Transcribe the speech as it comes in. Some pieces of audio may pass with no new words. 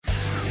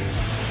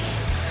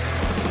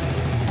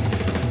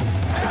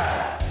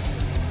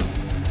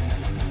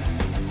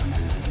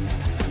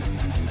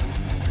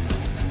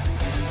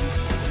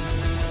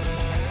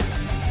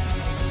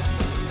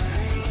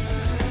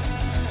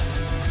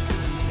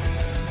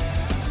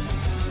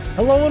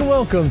Hello and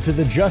welcome to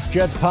the Just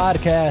Jets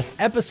podcast,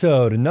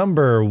 episode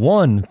number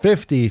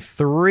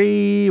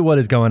 153. What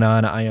is going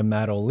on? I am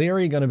Matt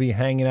O'Leary, going to be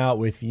hanging out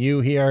with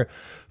you here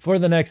for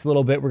the next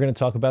little bit. We're going to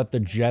talk about the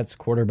Jets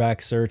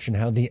quarterback search and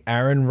how the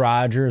Aaron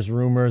Rodgers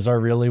rumors are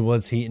really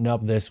what's heating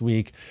up this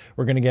week.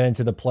 We're going to get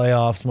into the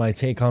playoffs, my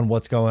take on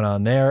what's going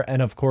on there,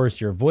 and of course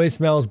your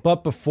voicemails.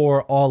 But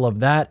before all of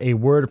that, a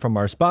word from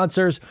our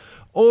sponsors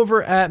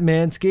over at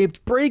Manscaped.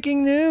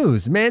 Breaking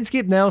news.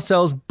 Manscaped now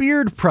sells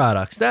beard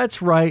products.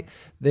 That's right.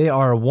 They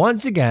are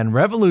once again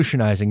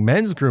revolutionizing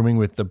men's grooming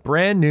with the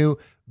brand new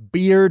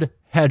Beard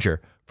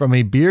Hedger. From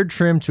a beard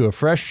trim to a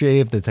fresh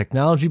shave, the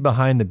technology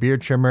behind the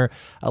beard trimmer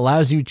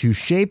allows you to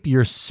shape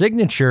your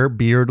signature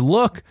beard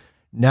look.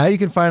 Now you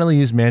can finally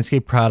use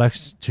Manscaped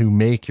products to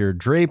make your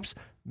drapes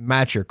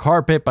match your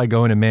carpet by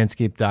going to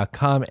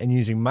manscaped.com and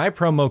using my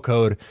promo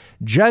code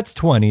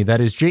JETS20, that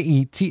is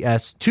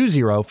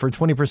JETS20, for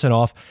 20%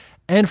 off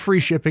and free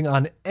shipping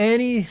on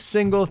any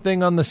single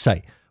thing on the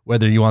site.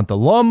 Whether you want the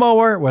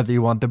lawnmower, whether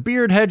you want the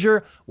beard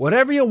hedger,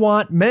 whatever you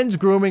want, men's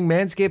grooming,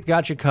 Manscaped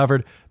got you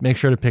covered. Make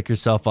sure to pick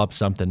yourself up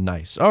something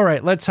nice. All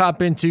right, let's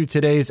hop into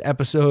today's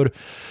episode.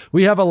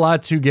 We have a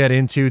lot to get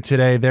into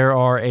today. There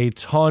are a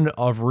ton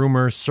of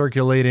rumors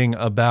circulating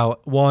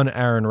about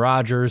Aaron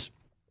Rodgers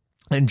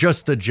and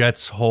just the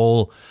Jets'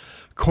 whole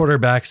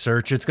quarterback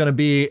search. It's going to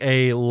be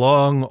a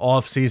long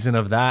offseason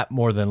of that,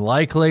 more than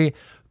likely,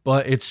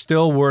 but it's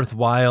still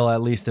worthwhile,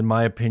 at least in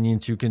my opinion,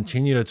 to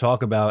continue to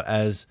talk about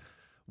as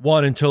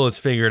one, until it's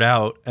figured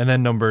out, and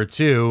then number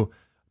two,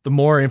 the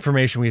more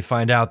information we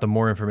find out, the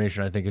more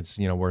information I think it's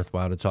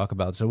worthwhile to talk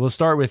about. So we'll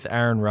start with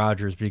Aaron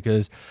Rodgers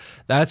because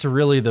that's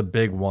really the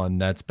big one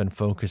that's been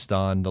focused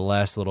on the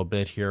last little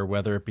bit here,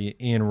 whether it be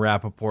Ian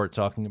Rappaport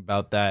talking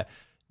about that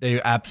they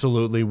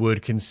absolutely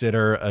would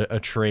consider a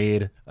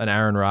trade, an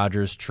Aaron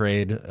Rodgers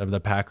trade of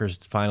the Packers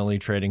finally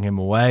trading him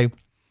away,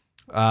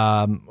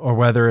 or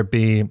whether it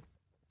be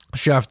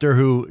Schefter,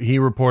 who he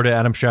reported,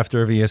 Adam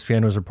Schefter of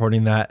ESPN was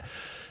reporting that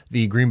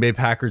the Green Bay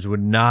Packers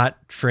would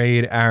not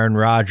trade Aaron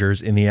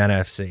Rodgers in the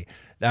NFC.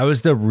 That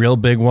was the real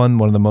big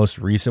one of the most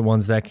recent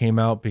ones that came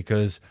out,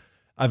 because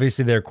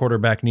obviously they're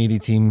quarterback needy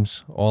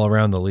teams all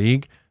around the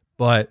league,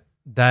 but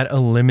that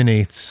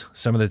eliminates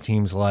some of the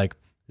teams like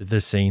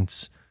the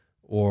Saints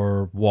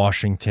or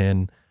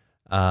Washington,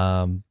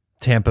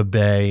 Tampa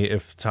Bay,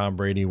 if Tom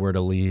Brady were to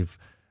leave,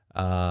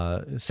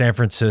 San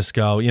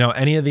Francisco,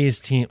 any of these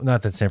teams,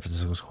 not that San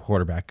Francisco's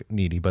quarterback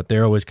needy, but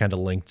they're always kind of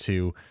linked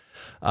to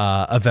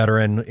a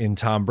veteran in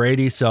Tom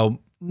Brady. So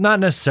not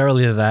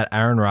necessarily that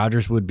Aaron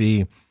Rodgers would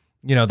be,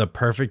 the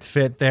perfect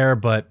fit there,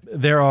 but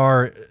there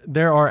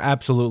are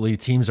absolutely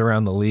teams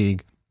around the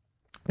league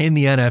in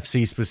the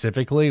NFC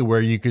specifically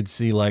where you could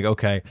see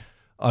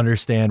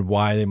understand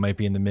why they might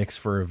be in the mix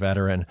for a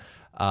veteran.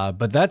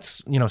 But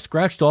that's,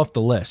 scratched off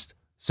the list.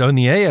 So in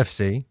the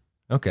AFC,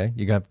 okay,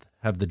 you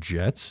have the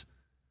Jets.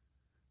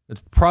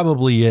 That's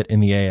probably it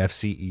in the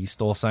AFC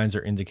East. All signs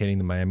are indicating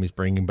that Miami's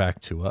bringing back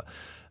Tua.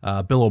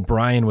 Bill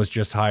O'Brien was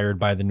just hired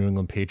by the New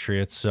England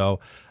Patriots, so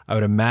I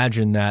would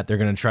imagine that they're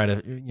going to try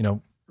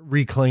to,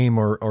 reclaim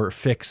or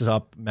fix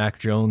up Mac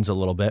Jones a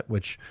little bit,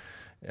 which,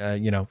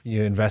 you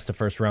invest a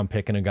first-round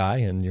pick in a guy,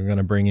 and you're going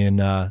to bring in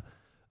a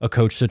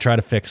coach to try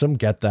to fix him.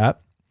 Get that.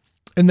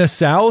 In the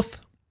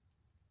South,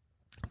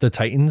 the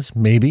Titans,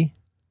 maybe.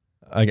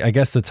 I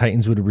guess the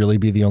Titans would really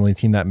be the only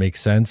team that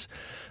makes sense.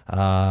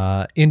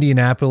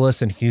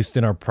 Indianapolis and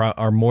Houston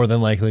are more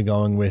than likely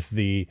going with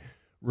the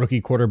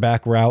rookie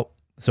quarterback route,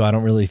 so I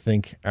don't really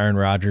think Aaron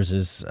Rodgers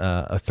is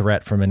a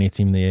threat from any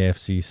team in the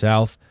AFC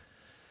South.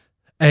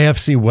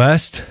 AFC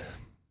West,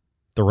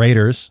 the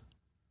Raiders,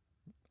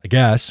 I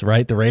guess,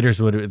 right? The Raiders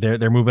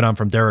they're moving on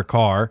from Derek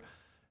Carr.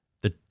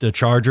 The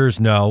Chargers,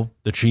 no.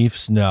 The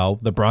Chiefs, no.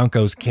 The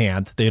Broncos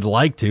can't. They'd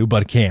like to,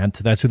 but can't.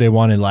 That's who they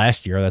wanted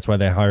last year. That's why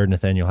they hired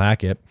Nathaniel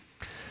Hackett.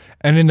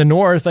 And in the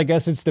North, I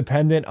guess it's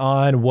dependent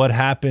on what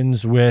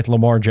happens with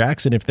Lamar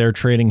Jackson. If they're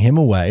trading him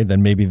away,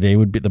 then maybe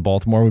the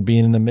Baltimore would be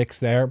in the mix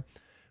there.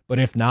 But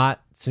if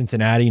not,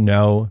 Cincinnati,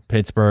 no.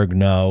 Pittsburgh,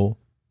 no.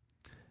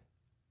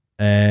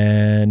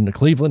 And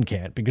Cleveland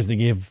can't because they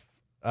give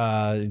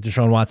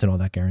Deshaun Watson all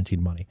that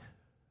guaranteed money.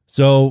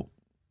 So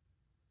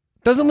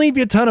doesn't leave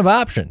you a ton of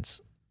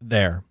options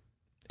there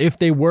if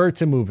they were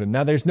to move him.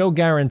 Now, there's no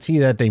guarantee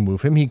that they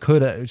move him. He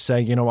could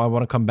say, I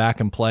want to come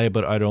back and play,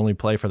 but I'd only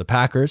play for the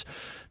Packers.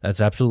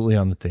 That's absolutely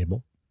on the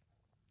table.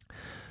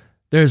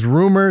 There's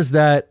rumors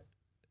that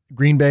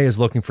Green Bay is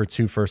looking for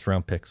 2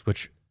 first-round picks,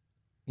 which,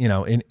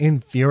 in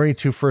theory,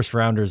 2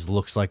 first-rounders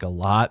looks like a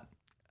lot.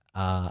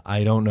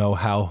 I don't know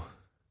how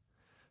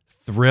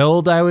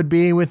thrilled I would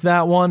be with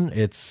that one.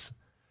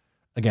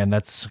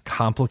 That's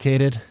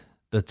complicated.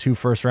 The 2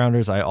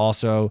 first-rounders. I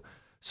also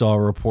saw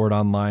a report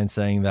online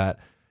saying that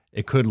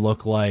it could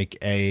look like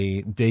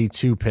a day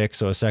 2 pick,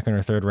 so a second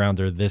or third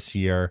rounder this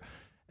year,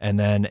 and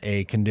then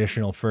a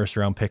conditional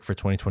first-round pick for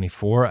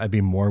 2024. I'd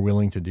be more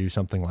willing to do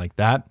something like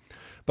that.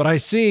 But I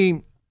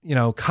see,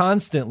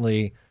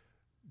 constantly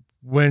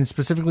when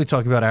specifically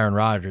talking about Aaron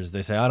Rodgers,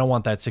 they say, I don't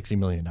want that $60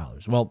 million.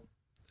 Well,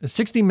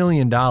 $60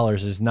 million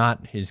is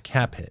not his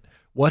cap hit.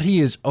 What he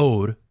is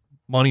owed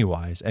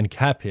money-wise and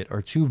cap hit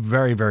are two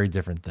very, very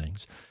different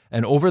things.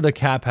 And Over the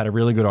Cap had a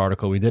really good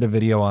article. We did a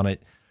video on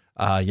it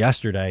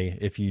yesterday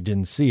if you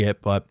didn't see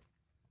it, but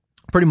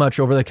pretty much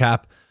Over the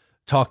Cap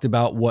talked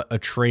about what a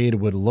trade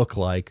would look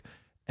like.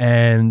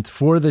 And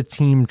for the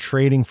team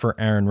trading for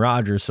Aaron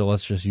Rodgers, so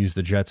let's just use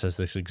the Jets as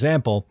this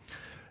example,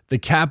 the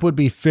cap would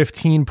be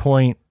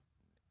 $15.8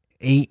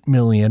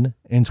 million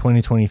in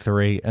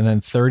 2023 and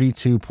then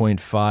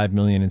 $32.5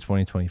 million in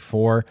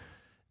 2024.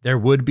 There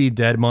would be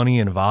dead money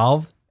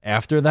involved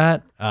after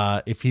that.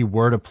 If he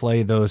were to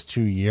play those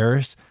 2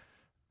 years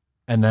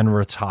and then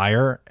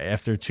retire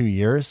after 2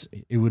 years,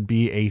 it would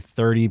be a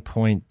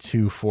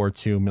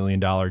 $30.242 million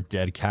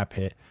dead cap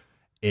hit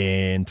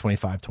in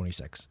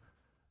 25-26,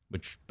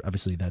 which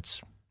obviously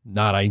that's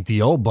not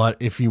ideal. But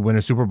if you win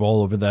a Super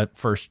Bowl over that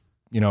first,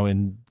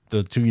 in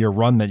the 2-year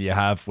run that you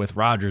have with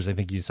Rodgers, I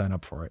think you sign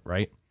up for it,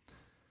 right?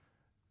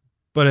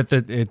 But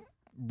it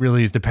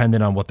really is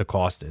dependent on what the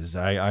cost is.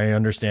 I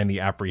understand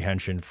the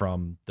apprehension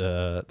from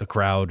the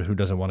crowd who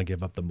doesn't want to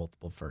give up the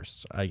multiple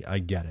firsts. I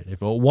get it.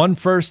 If one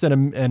first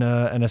and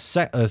a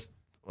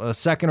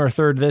second or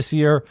third this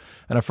year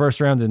and a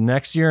first round in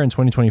next year in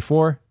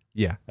 2024,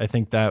 yeah, I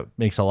think that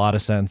makes a lot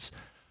of sense.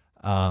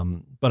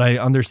 But I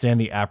understand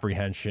the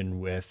apprehension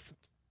with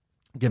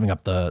giving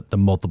up the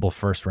multiple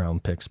first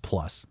round picks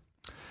plus.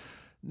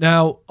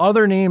 Now,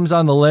 other names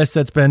on the list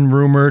that's been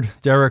rumored,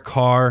 Derek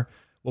Carr.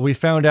 What we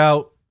found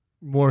out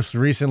most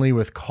recently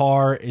with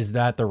Carr is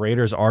that the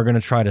Raiders are going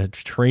to try to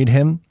trade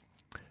him.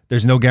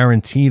 There's no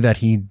guarantee that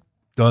he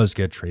does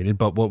get traded,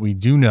 but what we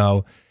do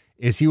know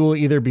is he will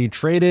either be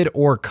traded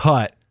or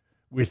cut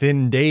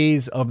within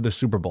days of the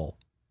Super Bowl.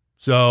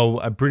 So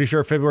I'm pretty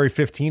sure February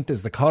 15th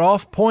is the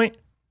cutoff point,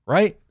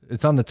 right?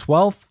 It's on the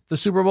 12th, the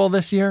Super Bowl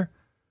this year.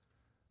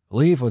 I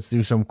believe. Let's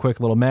do some quick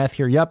little math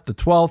here. Yep, the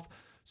 12th.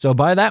 So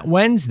by that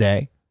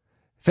Wednesday,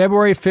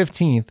 February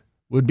 15th,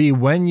 would be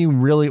when you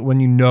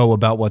know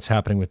about what's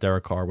happening with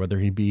Derek Carr, whether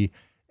he be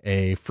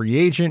a free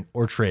agent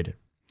or traded.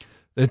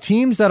 The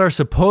teams that are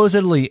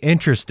supposedly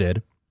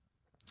interested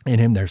in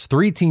him, there's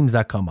 3 teams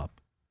that come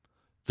up: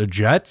 the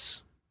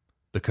Jets,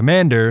 the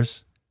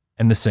Commanders,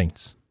 and the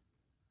Saints.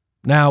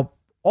 Now,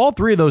 all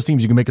 3 of those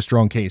teams, you can make a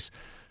strong case,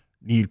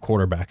 need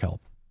quarterback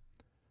help.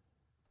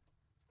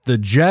 The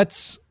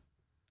Jets,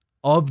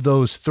 of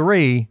those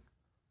 3,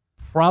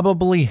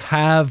 probably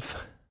have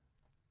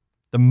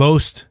the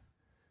most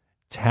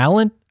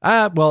talent.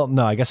 Well,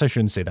 no, I guess I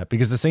shouldn't say that,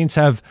 because the Saints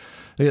have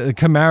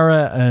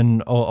Kamara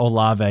and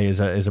Olave is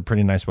a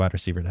pretty nice wide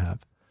receiver to have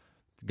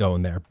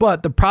going there.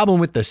 But the problem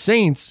with the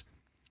Saints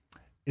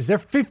is they're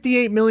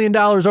 $58 million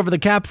over the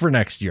cap for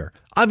next year.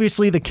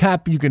 Obviously, the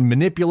cap, you can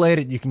manipulate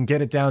it. You can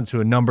get it down to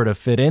a number to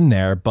fit in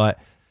there, but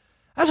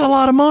that's a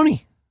lot of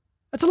money.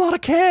 That's a lot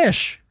of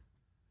cash.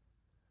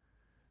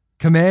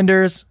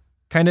 Commanders,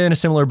 kind of in a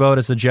similar boat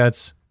as the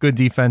Jets. Good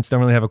defense, don't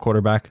really have a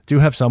quarterback. Do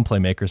have some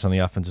playmakers on the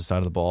offensive side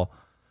of the ball.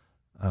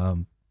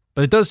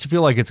 But it does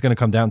feel like it's going to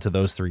come down to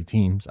those 3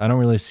 teams. I don't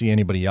really see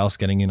anybody else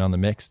getting in on the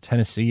mix.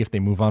 Tennessee, if they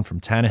move on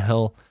from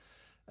Tannehill,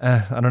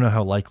 I don't know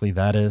how likely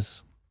that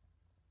is.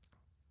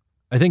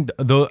 I think,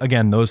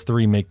 again, those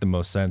 3 make the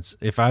most sense.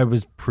 If I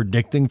was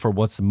predicting for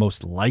what's the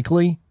most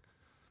likely,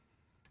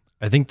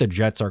 I think the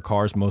Jets are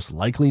Carr's most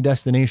likely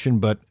destination,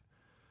 but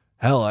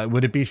hell,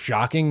 would it be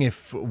shocking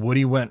if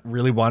Woody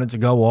really wanted to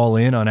go all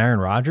in on Aaron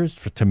Rodgers?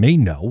 To me,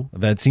 no.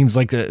 That seems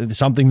like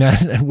something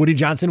that Woody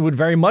Johnson would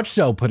very much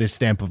so put his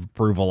stamp of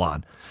approval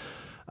on.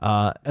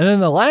 And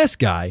then the last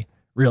guy,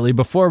 really,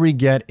 before we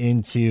get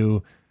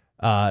into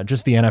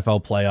just the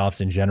NFL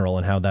playoffs in general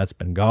and how that's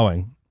been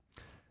going,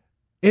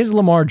 is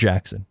Lamar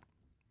Jackson.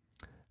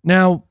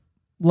 Now,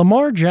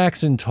 Lamar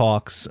Jackson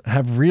talks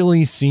have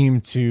really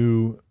seemed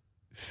to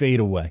fade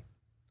away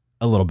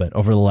a little bit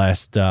over the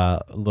last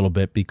little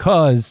bit,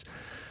 because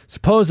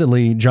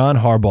supposedly John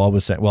Harbaugh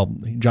was saying, well,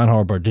 John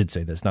Harbaugh did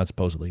say this, not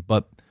supposedly,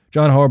 but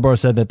John Harbaugh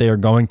said that they are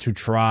going to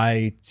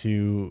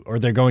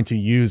they're going to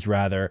use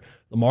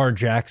Lamar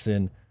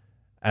Jackson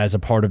as a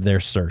part of their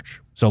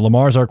search. So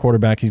Lamar's our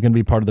quarterback. He's going to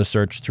be part of the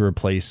search to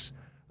replace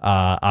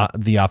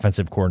the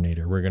offensive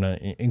coordinator. We're going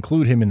to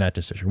include him in that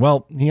decision.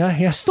 Well,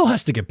 he still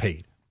has to get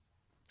paid,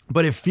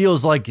 but it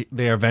feels like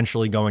they're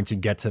eventually going to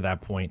get to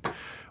that point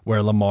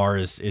where Lamar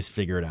is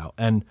figured out.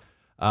 And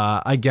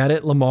I get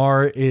it.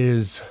 Lamar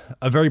is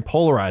a very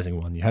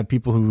polarizing one. You have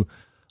people who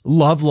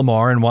love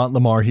Lamar and want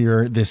Lamar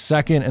here this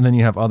second, and then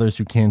you have others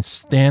who can't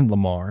stand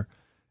Lamar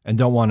and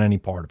don't want any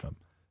part of him.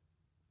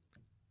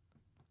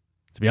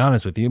 To be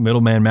honest with you,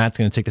 middleman Matt's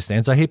going to take the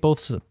stance. I hate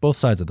both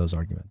sides of those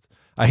arguments.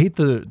 I hate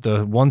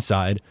the one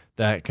side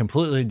that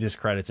completely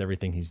discredits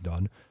everything he's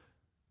done,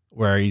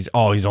 where he's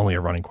only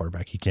a running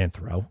quarterback. He can't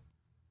throw.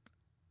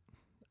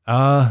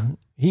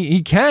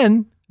 He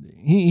can.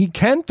 He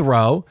can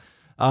throw.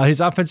 His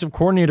offensive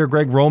coordinator,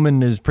 Greg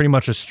Roman, is pretty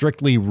much a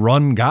strictly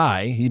run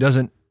guy. He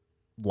doesn't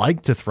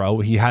like to throw.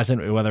 He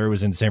hasn't, whether it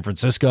was in San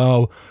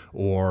Francisco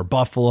or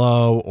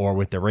Buffalo or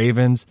with the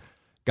Ravens.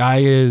 Guy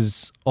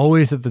is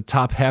always at the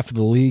top half of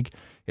the league.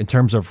 in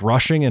terms of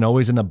rushing and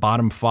always in the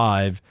bottom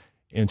 5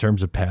 in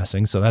terms of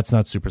passing. So that's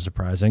not super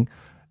surprising.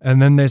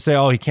 And then they say,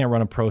 oh, he can't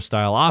run a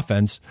pro-style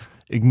offense,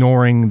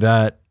 ignoring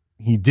that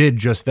he did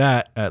just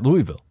that at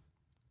Louisville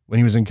when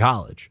he was in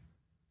college.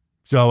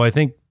 So I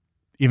think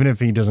even if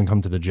he doesn't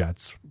come to the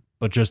Jets,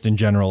 but just in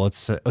general,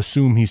 let's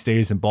assume he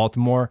stays in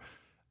Baltimore,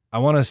 I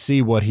want to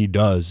see what he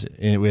does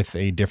with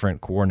a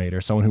different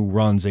coordinator, someone who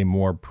runs a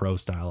more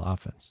pro-style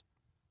offense.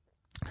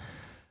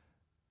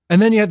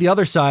 And then you have the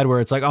other side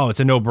where it's like, oh, it's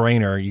a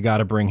no-brainer. You got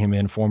to bring him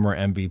in, former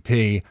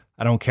MVP.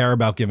 I don't care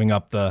about giving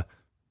up the,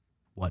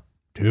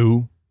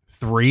 2,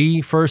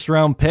 3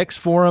 first-round picks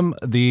for him,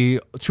 the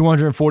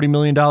 $240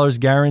 million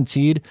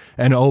guaranteed,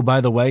 and oh,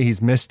 by the way,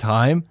 he's missed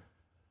time.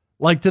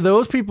 Like, to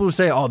those people who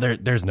say, oh,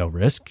 there's no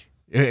risk,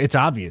 it's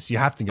obvious, you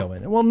have to go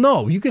in. Well,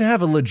 no, you can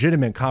have a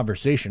legitimate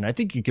conversation. I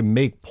think you can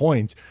make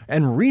points,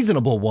 and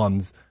reasonable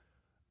ones,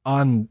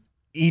 on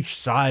each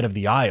side of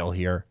the aisle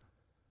here.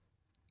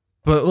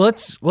 But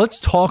let's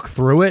talk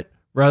through it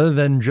rather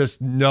than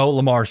just, no,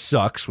 Lamar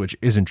sucks, which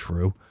isn't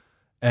true.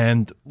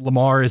 And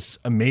Lamar is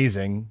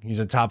amazing. He's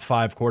a top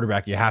 5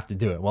 quarterback. You have to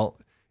do it. Well,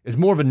 it's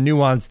more of a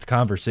nuanced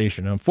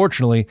conversation. And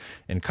unfortunately,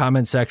 in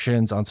comment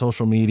sections, on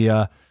social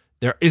media,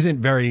 there isn't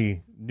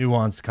very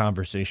nuanced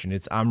conversation.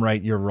 It's I'm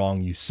right, you're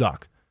wrong, you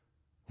suck.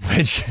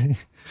 Which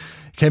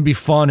can be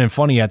fun and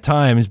funny at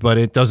times, but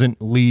it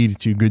doesn't lead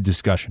to good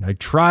discussion. I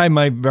try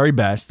my very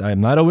best. I'm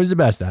not always the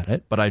best at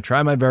it, but I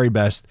try my very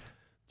best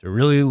to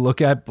really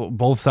look at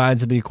both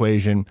sides of the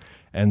equation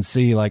and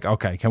see, like,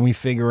 okay, can we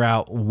figure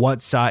out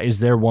what side, is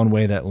there one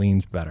way that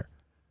leans better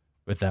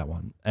with that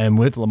one? And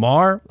with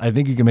Lamar, I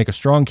think you can make a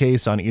strong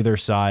case on either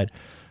side.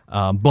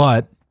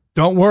 But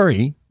don't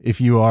worry if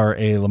you are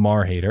a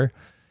Lamar hater.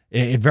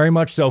 It very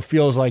much so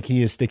feels like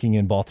he is sticking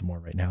in Baltimore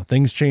right now.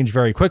 Things change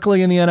very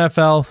quickly in the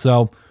NFL,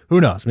 so who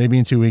knows? Maybe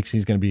in 2 weeks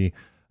he's going to be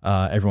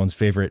everyone's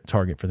favorite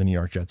target for the New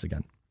York Jets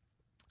again.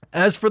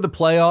 As for the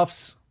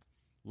playoffs,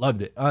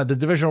 loved it. The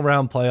divisional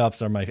round playoffs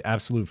are my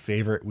absolute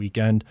favorite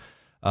weekend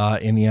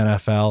in the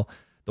NFL.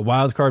 The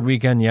wild card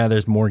weekend, yeah,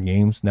 there's more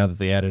games now that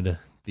they added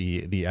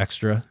the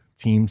extra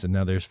teams, and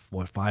now there's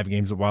 5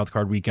 games of wild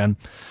card weekend,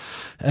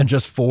 and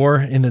just 4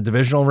 in the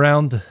divisional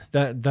round.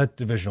 That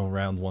divisional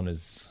round one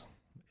is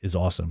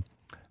awesome.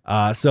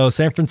 So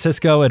San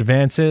Francisco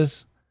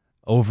advances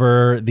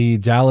over the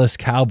Dallas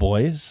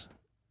Cowboys.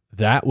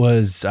 That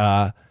was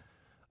a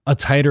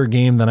tighter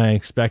game than I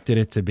expected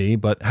it to be,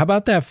 but how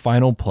about that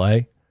final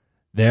play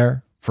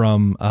there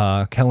from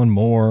Kellen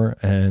Moore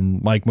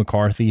and Mike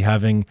McCarthy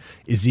having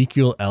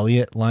Ezekiel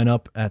Elliott line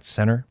up at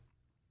center?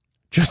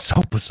 Just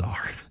so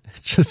bizarre.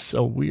 Just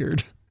so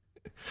weird.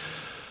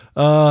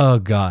 Oh,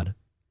 God.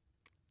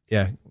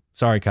 Yeah,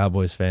 sorry,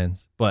 Cowboys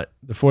fans. But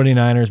the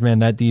 49ers, man,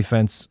 that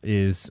defense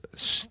is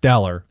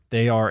stellar.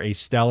 They are a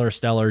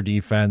stellar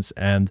defense,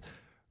 and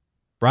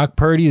Brock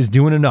Purdy is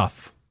doing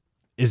enough.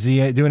 Is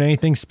he doing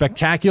anything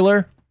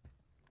spectacular?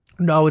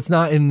 No, it's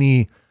not in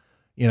the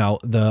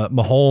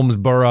Mahomes,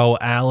 Burrow,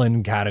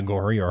 Allen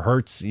category, or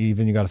Hurts,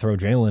 even you got to throw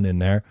Jalen in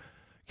there,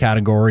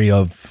 category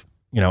of,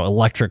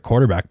 electric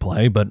quarterback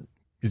play, but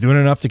he's doing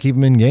enough to keep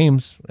them in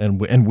games and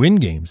win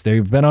games.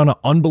 They've been on an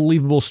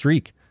unbelievable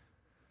streak.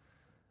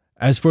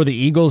 As for the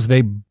Eagles,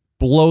 they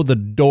blow the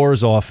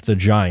doors off the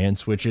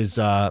Giants, which is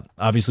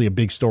obviously a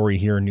big story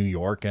here in New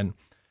York. And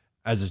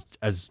as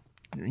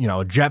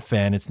a Jet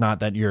fan, it's not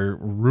that you're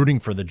rooting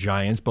for the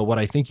Giants, but what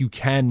I think you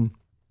can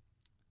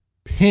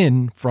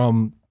pin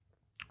from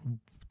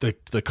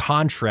the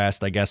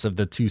contrast, I guess, of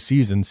the 2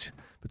 seasons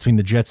between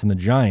the Jets and the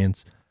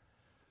Giants.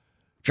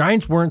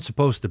 Giants weren't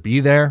supposed to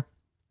be there.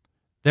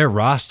 Their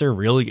roster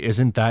really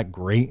isn't that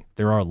great.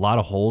 There are a lot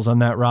of holes on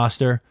that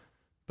roster,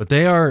 but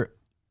they are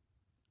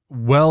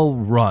well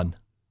run.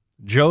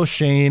 Joe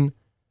Shane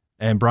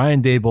and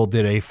Brian Daboll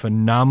did a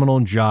phenomenal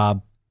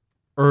job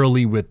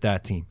early with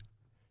that team,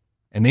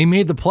 and they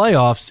made the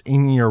playoffs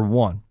in year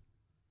 1.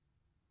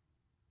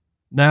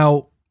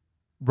 Now,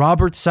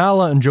 Robert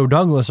Saleh and Joe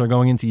Douglas are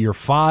going into year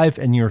 5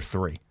 and year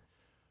 3.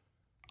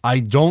 I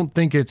don't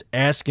think it's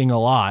asking a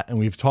lot, and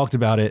we've talked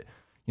about it,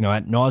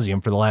 ad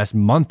nauseum for the last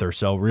month or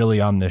so, really,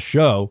 on this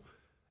show.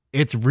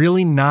 It's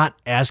really not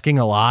asking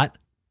a lot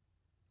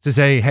to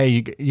say,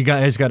 hey, you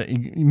guys got to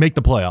make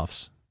the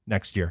playoffs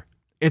next year.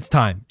 It's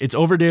time. It's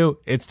overdue.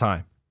 It's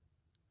time.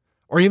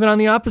 Or even on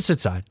the opposite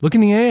side, look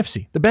in the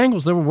AFC. The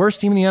Bengals, they're the worst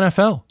team in the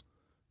NFL.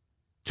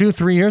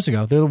 2-3 years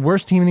ago, they're the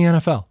worst team in the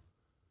NFL.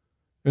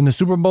 In the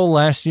Super Bowl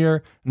last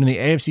year and in the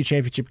AFC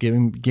Championship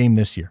game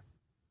this year.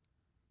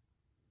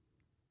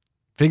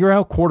 Figure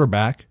out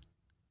quarterback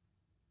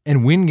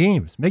and win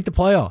games. Make the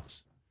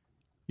playoffs.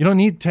 You don't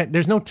need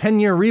there's no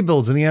 10-year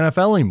rebuilds in the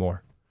NFL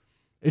anymore.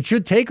 It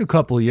should take a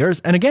couple of years.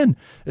 And again,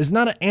 it's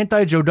not an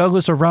anti-Joe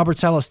Douglas or Robert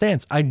Saleh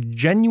stance. I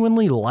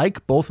genuinely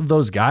like both of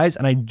those guys,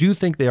 and I do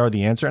think they are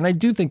the answer, and I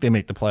do think they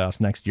make the playoffs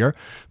next year.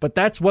 But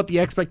that's what the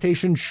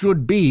expectation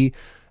should be.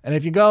 And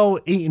if you go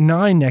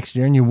 8-9 next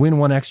year and you win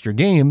one extra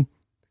game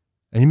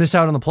and you miss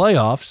out on the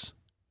playoffs,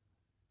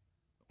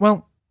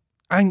 well,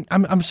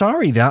 I'm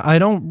sorry that I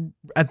don't,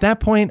 at that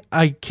point,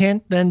 I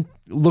can't then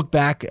look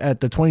back at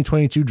the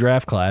 2022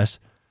 draft class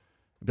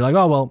and be like,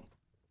 oh, well,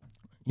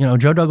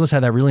 Joe Douglas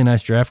had that really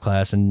nice draft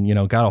class and,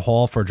 got a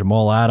haul for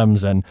Jamal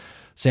Adams and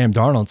Sam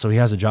Darnold, so he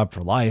has a job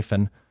for life.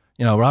 And,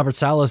 Robert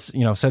Salas,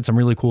 said some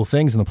really cool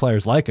things and the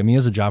players like him. He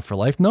has a job for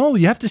life. No,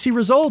 you have to see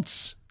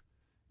results.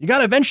 You got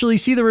to eventually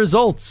see the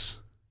results.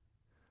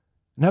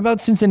 And how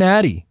about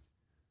Cincinnati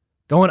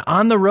going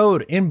on the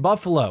road in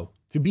Buffalo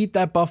to beat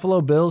that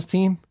Buffalo Bills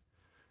team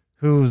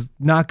who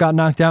got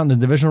knocked out in the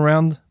divisional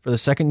round for the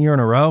second year in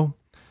a row?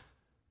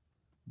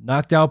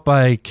 Knocked out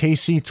by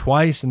KC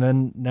twice, and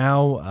then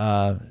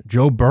now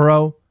Joe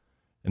Burrow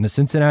and the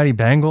Cincinnati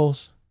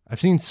Bengals.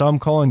 I've seen some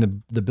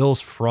calling the Bills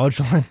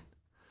fraudulent,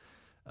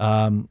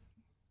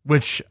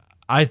 which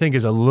I think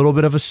is a little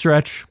bit of a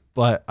stretch,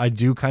 but I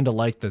do kind of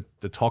like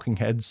the talking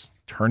heads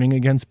turning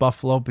against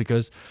Buffalo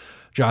because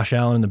Josh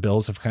Allen and the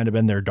Bills have kind of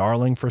been their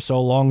darling for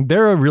so long.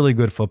 They're a really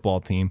good football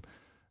team.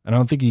 I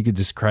don't think you could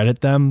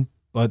discredit them,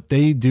 but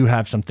they do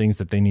have some things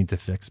that they need to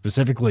fix,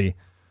 specifically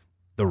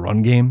the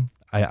run game.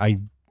 I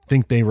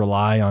think they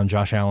rely on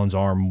Josh Allen's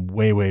arm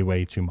way, way,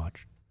 way too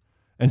much.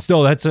 And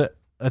still, that's a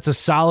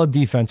solid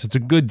defense. It's a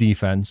good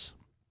defense,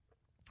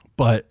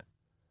 but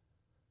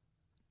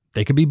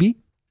they could be beat.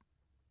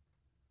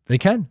 They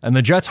can. And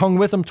the Jets hung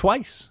with them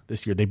twice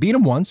this year. They beat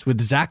them once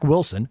with Zach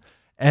Wilson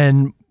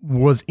and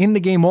was in the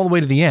game all the way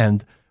to the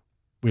end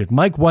with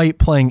Mike White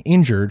playing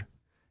injured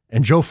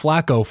and Joe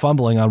Flacco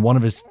fumbling on one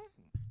of his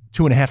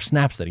 2.5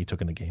 snaps that he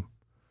took in the game.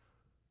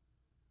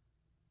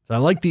 So I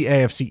like the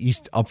AFC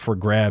East up for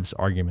grabs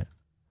argument.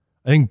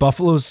 I think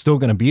Buffalo's still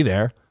going to be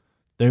there.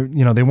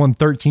 They won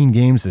 13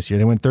 games this year.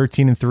 They went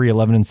 13-3,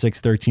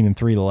 11-6,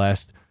 13-3 the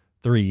last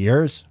 3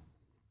 years.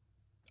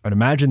 I'd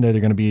imagine they're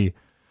going to be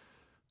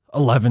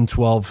 11,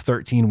 12,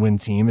 13 win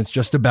team. It's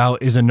just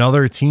about, is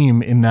another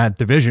team in that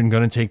division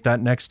going to take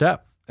that next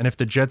step? And if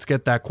the Jets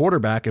get that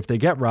quarterback, if they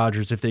get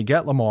Rodgers, if they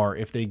get Lamar,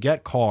 if they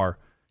get Carr,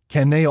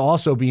 can they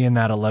also be in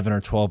that 11 or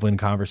 12 win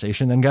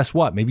conversation? Then guess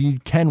what? Maybe you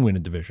can win a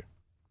division.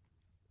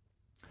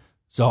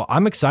 So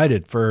I'm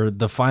excited for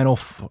the final,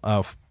 I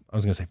was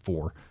going to say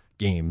 4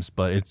 games,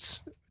 but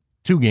it's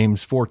 2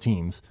 games, 4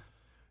 teams.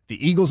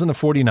 The Eagles and the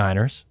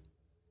 49ers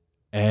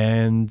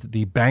and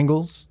the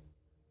Bengals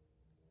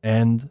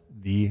and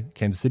the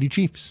Kansas City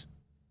Chiefs.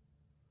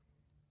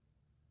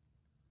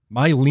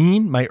 My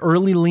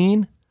early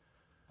lean,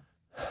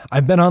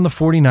 I've been on the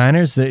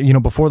 49ers.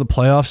 That, before the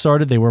playoffs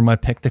started, they were my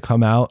pick to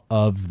come out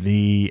of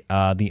the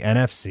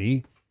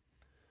NFC.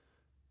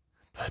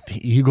 But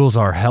the Eagles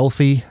are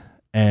healthy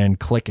and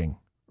clicking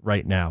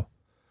right now.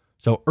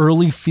 So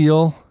early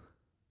feel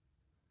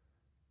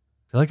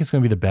like it's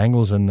going to be the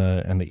Bengals and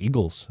the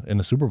Eagles in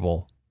the Super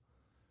Bowl.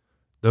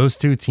 Those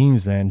two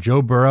teams, man.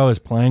 Joe Burrow is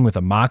playing with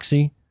a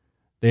moxie.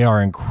 They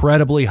are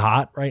incredibly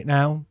hot right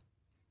now.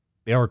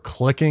 They are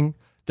clicking.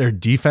 Their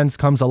defense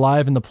comes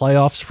alive in the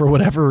playoffs for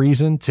whatever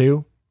reason,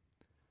 too.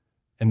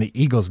 And the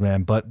Eagles,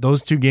 man. But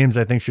those 2 games,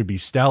 I think, should be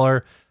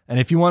stellar. And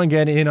if you want to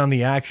get in on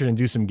the action and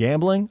do some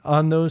gambling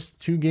on those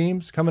 2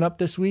 games coming up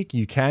this week,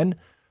 you can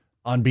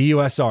on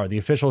BUSR, the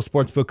official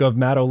sportsbook of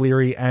Matt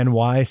O'Leary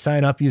NY.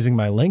 Sign up using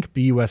my link,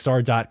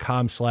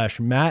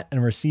 busr.com/Matt,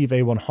 and receive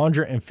a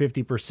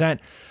 150%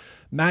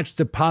 match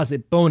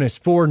deposit bonus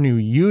for new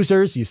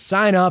users. You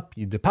sign up,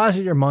 you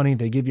deposit your money,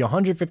 they give you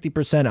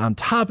 150% on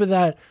top of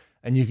that,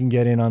 and you can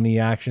get in on the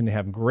action. They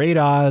have great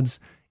odds,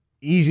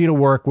 easy to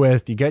work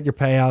with. You get your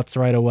payouts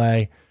right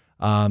away.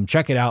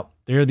 Check it out.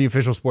 They're the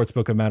official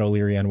sportsbook of Matt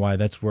O'Leary NY.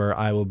 That's where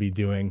I will be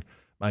doing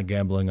my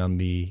gambling on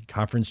the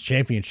conference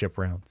championship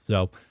round.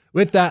 So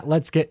with that,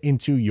 let's get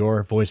into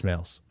your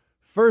voicemails.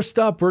 First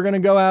up, we're going to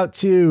go out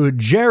to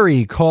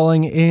Jerry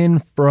calling in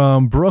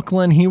from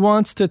Brooklyn. He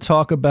wants to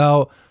talk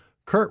about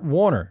Kurt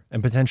Warner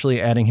and potentially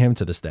adding him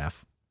to the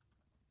staff.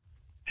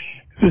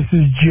 This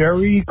is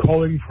Jerry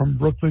calling from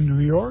Brooklyn,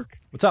 New York.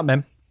 What's up,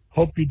 man?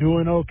 Hope you're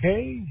doing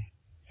okay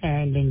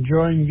and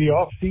enjoying the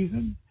off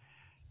season.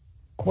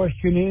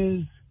 Question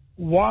is,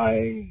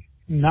 why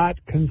not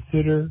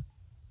consider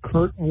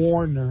Kurt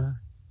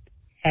Warner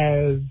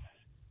as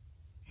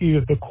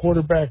either the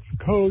quarterback's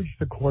coach,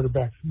 the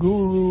quarterback's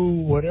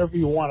guru, whatever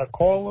you want to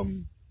call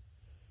him?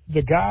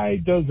 The guy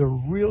does a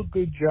real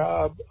good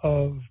job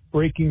of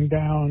breaking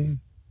down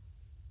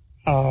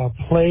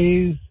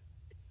plays.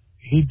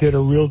 He did a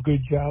real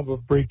good job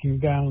of breaking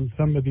down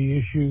some of the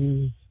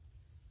issues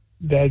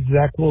that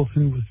Zach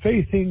Wilson was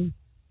facing.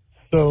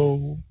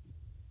 So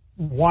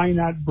why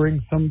not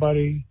bring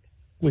somebody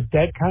with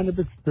that kind of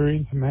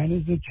experience? A man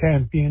is a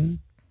champion,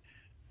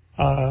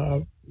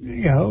 and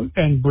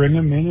bring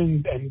him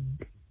in and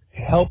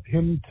help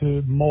him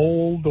to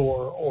mold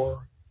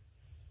or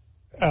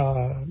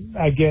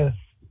I guess,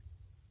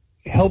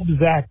 help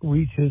Zach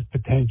reach his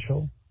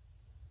potential.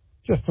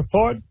 Just a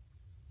thought.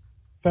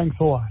 Thanks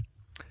a lot.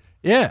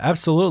 Yeah,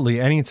 absolutely.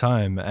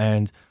 Anytime.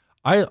 And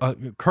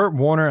Kurt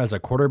Warner as a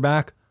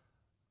quarterback,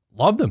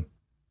 loved him.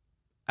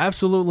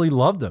 Absolutely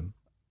loved him.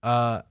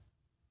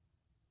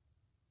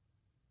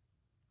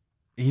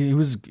 He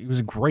was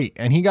great.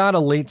 And he got a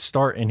late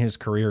start in his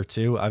career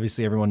too.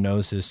 Obviously, everyone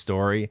knows his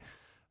story.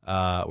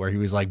 where he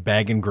was like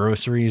bagging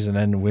groceries and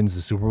then wins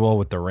the Super Bowl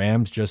with the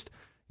Rams just,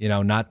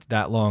 not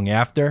that long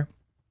after.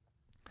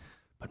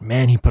 But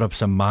man, he put up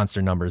some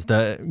monster numbers.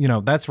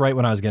 That's right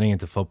when I was getting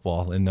into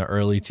football in the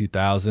early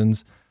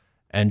 2000s,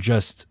 and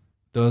just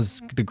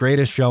the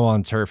greatest show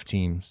on turf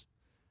teams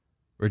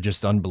were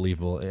just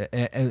unbelievable.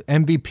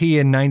 MVP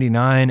in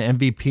 99,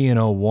 MVP in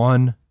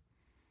 01,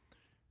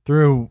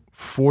 threw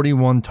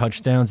 41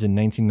 touchdowns in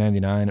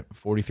 1999,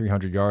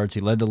 4,300 yards.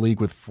 He led the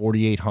league with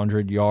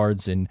 4,800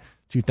 yards in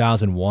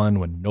 2001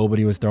 when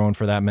nobody was throwing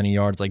for that many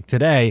yards. Like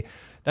today,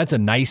 that's a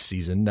nice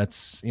season.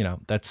 That's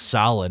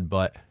solid,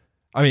 but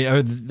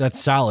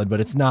that's solid, but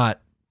it's not,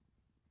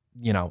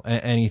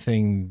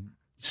 anything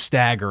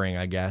staggering,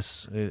 I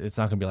guess. It's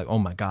not going to be like, oh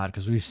my God,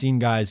 because we've seen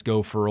guys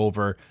go for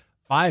over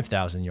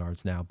 5,000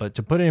 yards now. But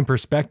to put it in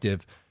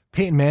perspective,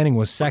 Peyton Manning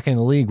was second in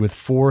the league with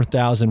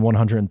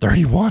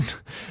 4,131.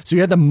 So he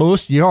had the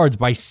most yards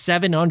by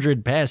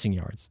 700 passing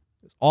yards.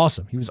 It's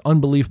awesome. He was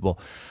unbelievable.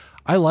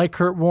 I like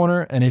Kurt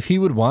Warner, and if he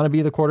would want to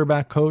be the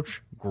quarterback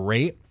coach,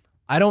 great.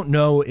 I don't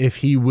know if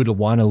he would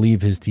want to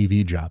leave his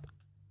TV job.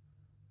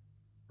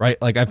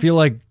 Right? Like, I feel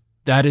like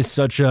that is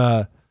such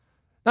a,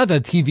 not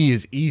that TV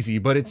is easy,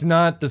 but it's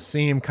not the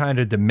same kind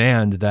of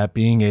demand that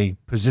being a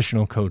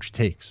positional coach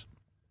takes.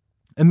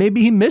 And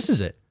maybe he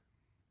misses it.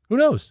 Who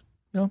knows?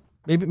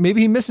 Maybe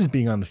he misses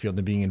being on the field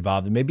and being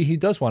involved, and maybe he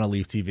does want to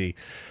leave TV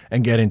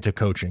and get into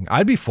coaching.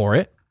 I'd be for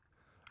it.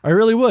 I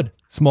really would.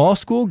 Small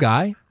school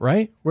guy,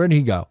 right? Where did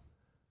he go?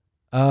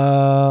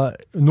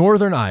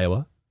 Northern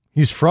Iowa.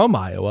 He's from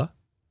Iowa.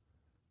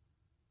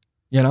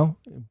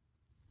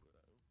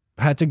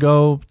 Had to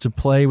go to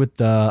play with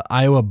the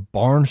Iowa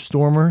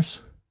Barnstormers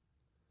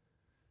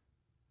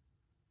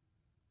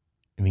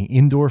in the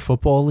Indoor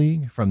Football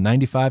League from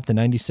 95 to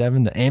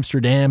 97, the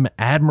Amsterdam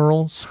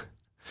Admirals,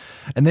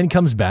 and then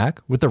comes back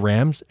with the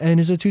Rams and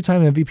is a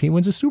two-time MVP,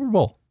 wins a Super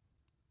Bowl.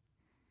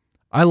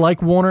 I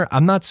like Warner.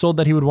 I'm not sold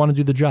that he would want to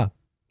do the job.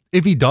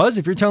 If he does,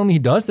 if you're telling me he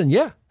does, then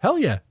yeah, hell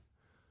yeah.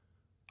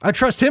 I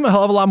trust him a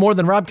hell of a lot more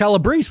than Rob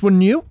Calabrese,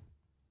 wouldn't you?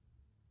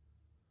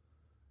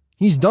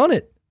 He's done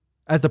it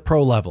at the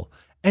pro level.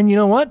 And you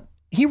know what?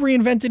 He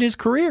reinvented his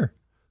career.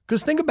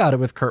 Because think about it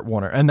with Kurt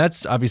Warner. And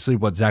that's obviously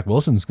what Zach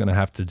Wilson's going to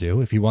have to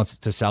do if he wants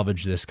to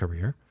salvage this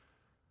career.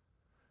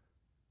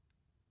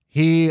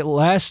 He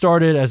last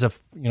started as a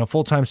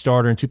full-time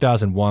starter in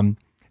 2001,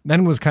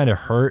 then was kind of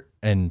hurt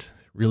and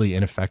really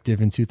ineffective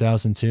in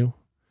 2002.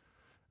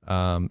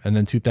 And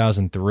then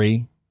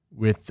 2003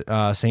 with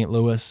St.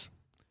 Louis.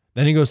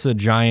 Then he goes to the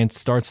Giants,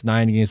 starts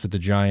 9 games with the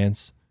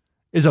Giants.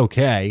 Is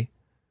okay,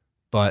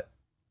 but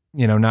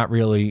not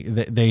really.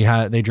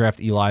 They draft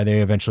Eli.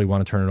 They eventually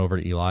want to turn it over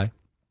to Eli.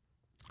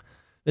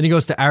 Then he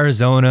goes to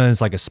Arizona and is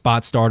like a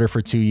spot starter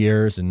for 2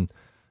 years, and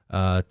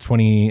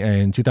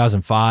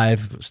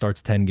 2005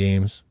 starts 10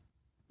 games.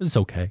 It's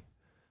okay.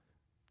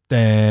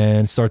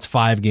 Then starts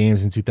 5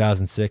 games in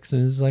 2006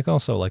 and is like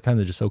also like kind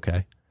of just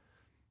okay.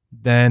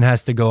 Then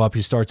has to go up.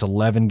 He starts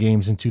 11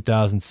 games in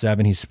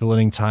 2007. He's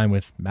splitting time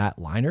with Matt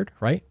Leinart,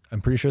 right?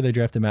 I'm pretty sure they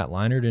drafted Matt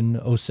Leinart in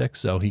 06,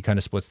 so he kind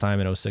of splits time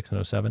in 06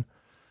 and 07.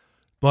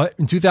 But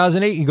in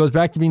 2008, he goes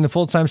back to being the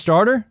full-time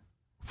starter,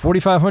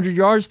 4,500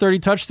 yards, 30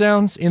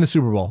 touchdowns in the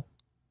Super Bowl.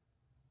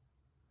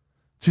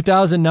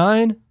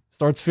 2009,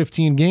 starts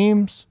 15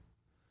 games,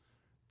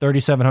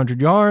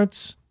 3,700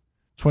 yards,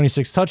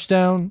 26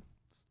 touchdowns.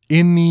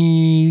 In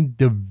the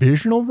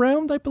divisional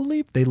round, I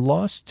believe, they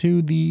lost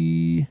to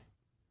the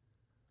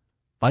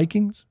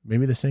Vikings,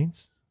 maybe the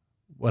Saints.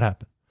 What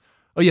happened?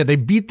 Oh, yeah,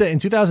 in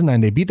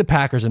 2009, they beat the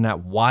Packers in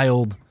that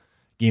wild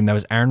game. That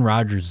was Aaron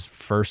Rodgers'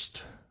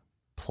 first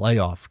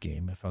playoff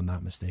game, if I'm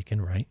not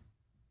mistaken, right?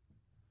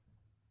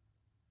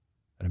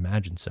 I'd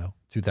imagine so.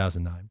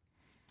 2009.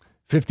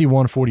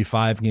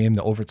 51-45 game,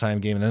 the overtime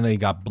game, and then they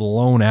got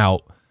blown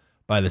out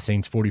by the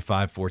Saints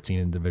 45-14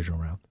 in the divisional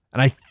round.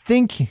 And I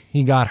think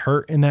he got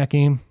hurt in that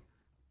game.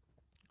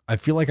 I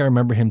feel like I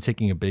remember him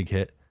taking a big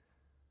hit.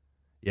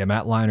 Yeah,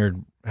 Matt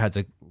Leinart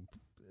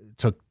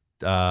took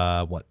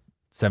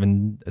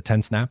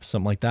 10 snaps,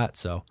 something like that.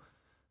 So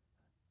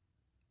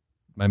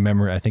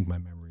I think my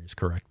memory is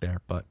correct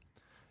there. But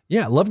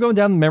yeah, love going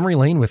down the memory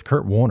lane with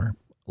Kurt Warner.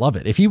 Love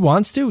it. If he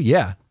wants to,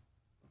 yeah,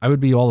 I would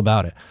be all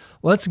about it.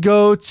 Let's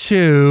go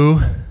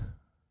to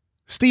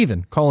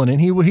Steven calling in.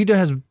 He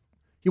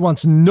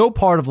wants no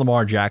part of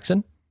Lamar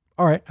Jackson.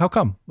 All right, how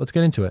come? Let's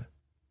get into it.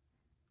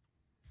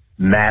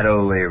 Matt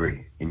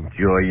O'Leary,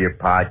 enjoy your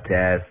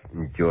podcast,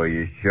 enjoy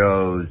your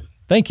shows.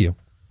 Thank you.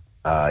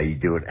 You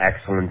do an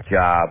excellent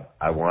job.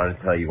 I want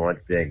to tell you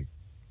one thing.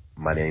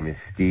 My name is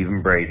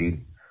Stephen Brady,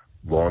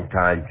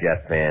 longtime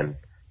Jet fan,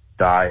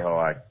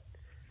 diehard.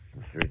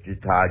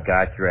 Richard Todd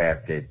got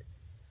drafted.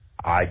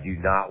 I do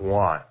not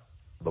want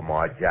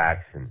Lamar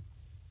Jackson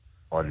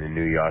on the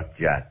New York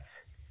Jets.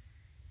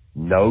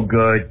 No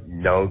good,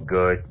 no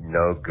good,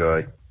 no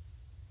good.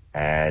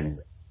 And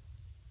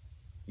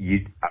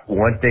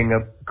one thing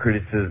of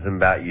criticism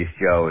about your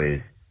show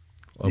is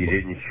you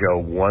didn't show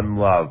one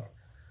love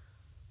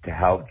to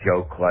help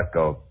Joe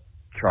Klecko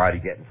try to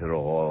get into the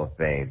Hall of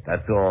Fame.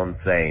 That's all I'm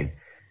saying.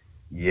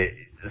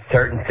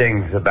 certain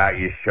things about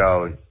your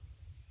show,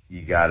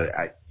 you got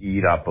to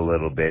eat up a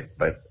little bit,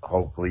 but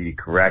hopefully you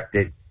correct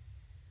it.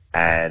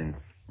 And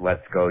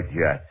let's go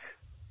Jets.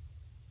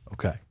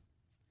 Okay.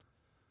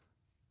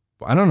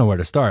 Well, I don't know where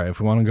to start. If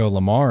we want to go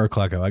Lamar or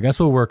Klecko, I guess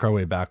we'll work our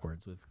way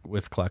backwards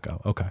with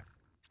Klecko. Okay.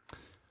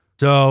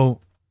 So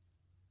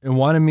it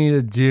wanted me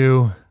to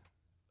do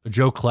a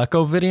Joe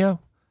Klecko video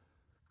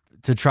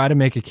to try to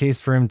make a case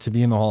for him to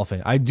be in the Hall of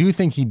Fame. I do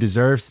think he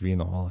deserves to be in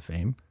the Hall of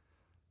Fame.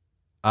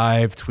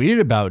 I've tweeted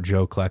about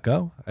Joe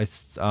Klecko.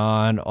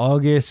 On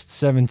August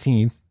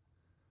 17th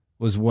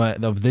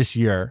of this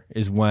year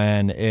is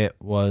when it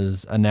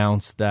was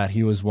announced that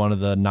he was one of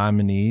the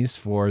nominees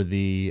for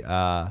the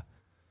what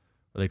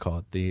do they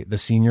call it? The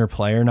senior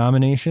player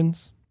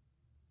nominations.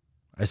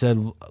 I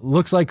said,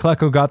 looks like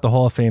Klecko got the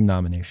Hall of Fame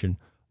nomination.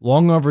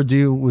 Long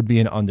overdue would be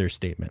an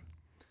understatement.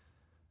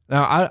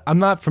 Now, I'm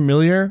not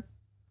familiar,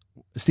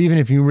 Steven,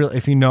 if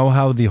you know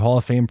how the Hall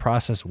of Fame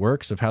process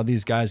works, of how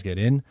these guys get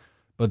in,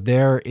 but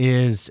there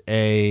is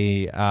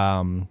a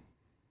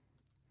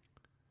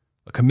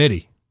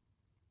committee,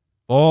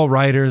 all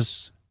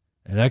writers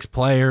and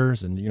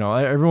ex-players and,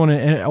 everyone,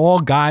 and all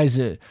guys,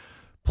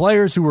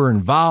 players who were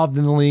involved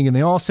in the league, and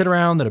they all sit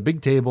around at a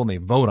big table and they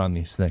vote on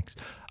these things.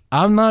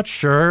 I'm not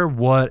sure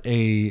what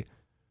a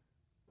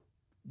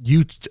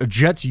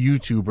Jets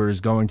YouTuber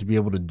is going to be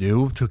able to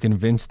do to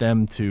convince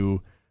them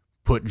to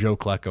put Joe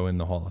Klecko in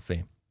the Hall of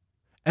Fame.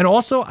 And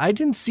also, I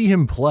didn't see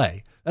him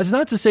play. That's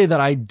not to say that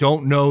I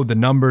don't know the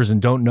numbers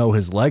and don't know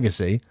his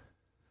legacy.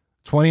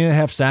 20 and a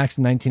half sacks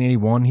in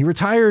 1981. He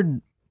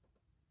retired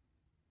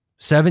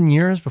 7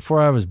 years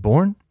before I was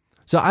born.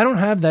 So I don't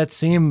have that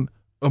same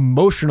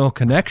emotional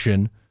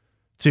connection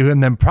to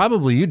him than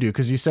probably you do,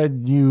 because you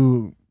said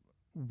you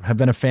have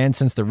been a fan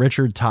since the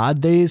Richard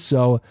Todd days.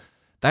 So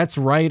that's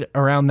right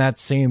around that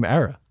same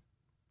era.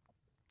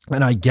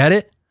 And I get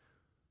it,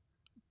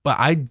 but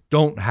I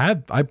don't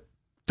have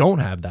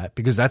that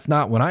because that's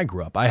not when I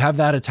grew up. I have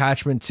that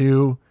attachment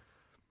to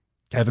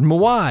Kevin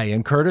Mawai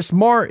and Curtis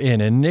Martin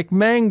and Nick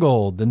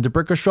Mangold and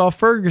DeBrickashaw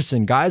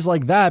Ferguson, guys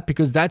like that,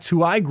 because that's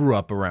who I grew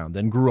up around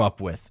and grew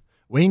up with.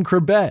 Wayne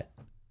Corbett,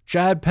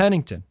 Chad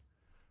Pennington,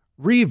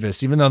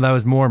 Revis, even though that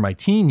was more my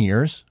teen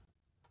years.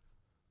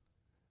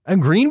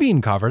 And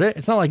Greenbean covered it.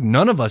 It's not like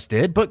none of us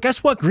did, but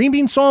guess what?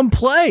 Greenbean saw him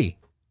play.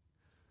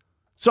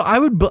 So I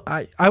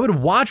would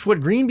watch what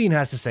Greenbean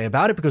has to say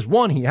about it because,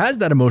 one, he has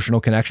that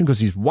emotional connection because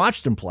he's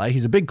watched him play.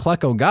 He's a big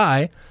Klecko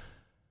guy.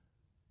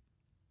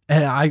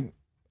 And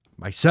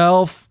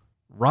myself,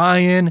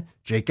 Ryan,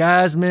 Jake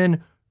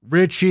Asman,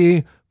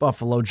 Richie,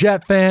 Buffalo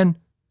Jet fan,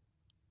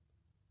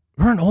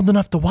 we weren't old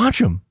enough to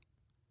watch him.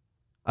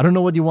 I don't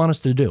know what you want us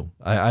to do.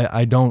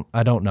 I don't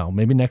know.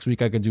 Maybe next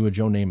week I could do a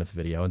Joe Namath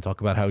video and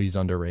talk about how he's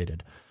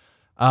underrated.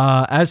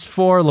 As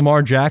for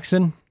Lamar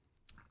Jackson,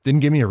 didn't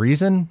give me a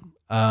reason.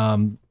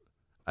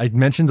 I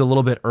mentioned a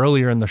little bit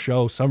earlier in the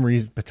show some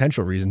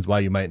potential reasons why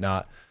you might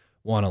not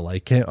want to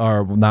like him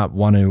or not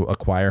want to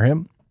acquire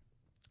him.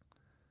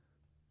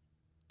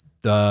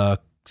 So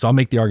I'll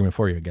make the argument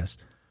for you, I guess.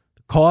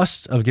 The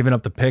cost of giving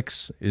up the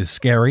picks is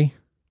scary.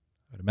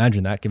 I'd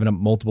imagine that, giving up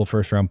multiple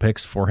first-round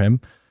picks for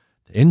him.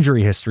 The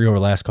injury history over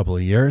the last couple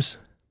of years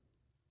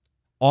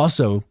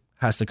also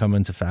has to come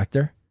into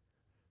factor.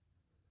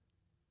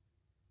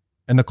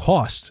 And the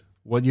cost,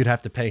 what you'd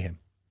have to pay him.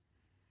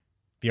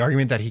 The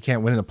argument that he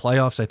can't win in the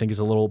playoffs, I think, is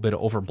a little bit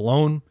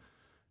overblown.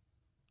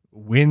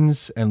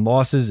 Wins and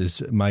losses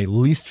is my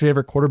least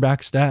favorite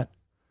quarterback stat.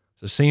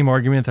 It's the same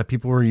argument that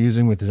people were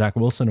using with Zach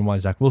Wilson and why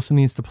Zach Wilson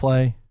needs to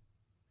play.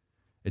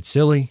 It's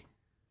silly.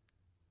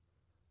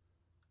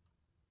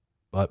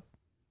 But,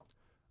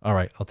 all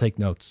right, I'll take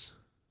notes.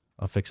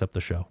 I'll fix up the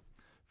show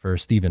for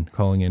Steven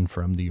calling in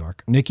from New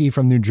York. Nikki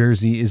from New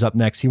Jersey is up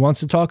next. He wants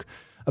to talk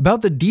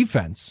about the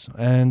defense,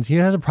 and he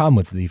has a problem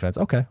with the defense.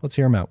 Okay, let's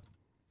hear him out.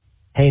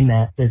 Hey,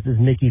 Matt, this is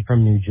Mickey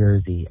from New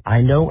Jersey.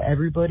 I know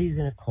everybody's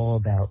going to call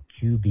about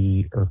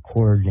QB or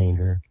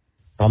coordinator,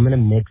 so I'm going to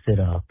mix it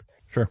up.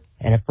 Sure.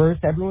 And at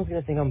first, everyone's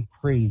going to think I'm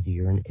crazy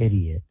or an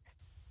idiot,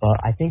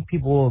 but I think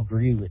people will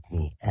agree with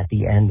me at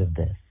the end of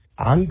this.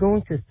 I'm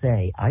going to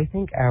say I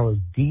think our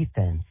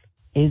defense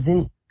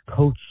isn't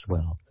coached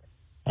well,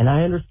 and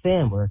I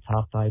understand we're a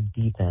top 5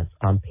 defense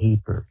on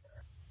paper,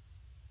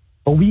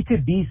 but we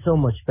could be so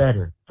much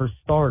better. For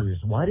starters,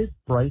 why does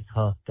Bryce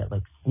Huff get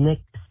like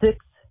 6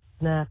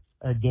 snaps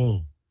a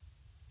game?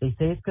 They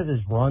say it's because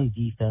his run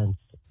defense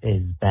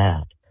is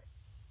bad.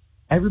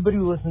 Everybody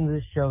who listens to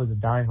this show is a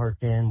diehard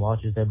fan,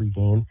 watches every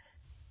game.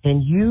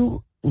 Can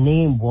you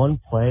name one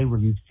play where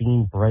you've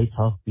seen Bryce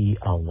Huff be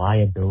a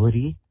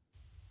liability?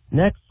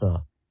 Next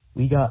up,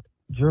 we got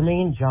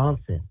Jermaine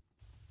Johnson.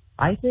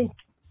 I think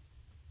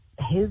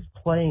his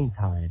playing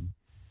time,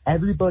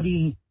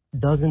 everybody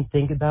doesn't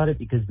think about it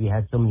because we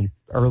had so many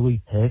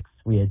early picks.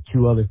 We had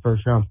 2 other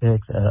first-round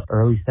picks, an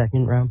early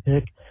second-round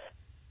pick.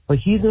 But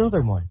he's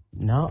another one,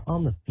 not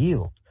on the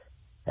field.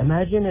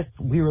 Imagine if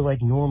we were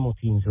like normal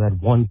teams who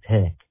had 1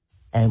 pick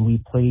and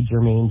we played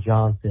Jermaine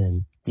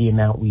Johnson the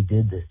amount we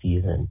did this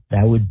season.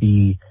 That would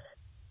be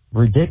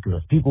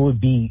ridiculous. People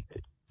would be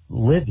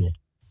livid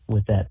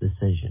with that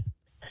decision.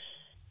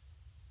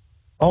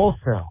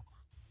 Also,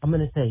 I'm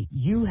going to say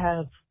you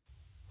have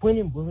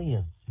Quinnen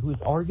Williams, who is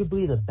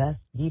arguably the best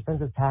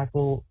defensive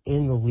tackle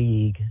in the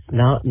league,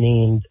 not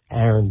named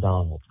Aaron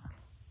Donald.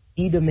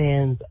 He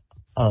demands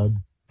a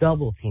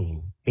double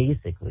team,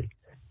 basically.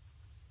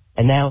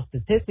 And now,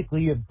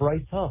 statistically, you have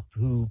Bryce Huff,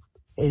 who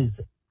is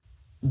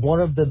one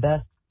of the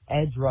best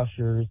edge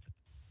rushers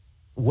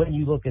when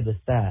you look at the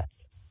stats.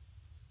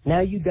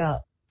 Now you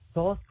got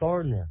Sauce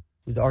Gardner,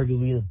 who's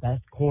arguably the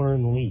best corner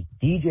in the league.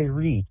 DJ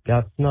Reed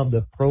got snubbed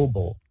at Pro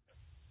Bowl.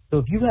 So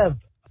if you have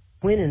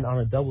Quinnen on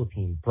a double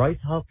team, Bryce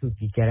Huff who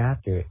could get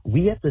after it,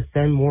 we have to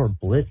send more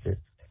blitzes.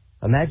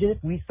 Imagine if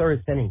we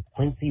started sending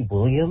Quincy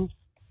Williams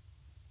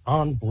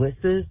on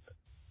blitzes,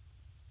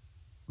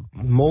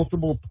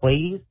 multiple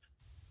plays,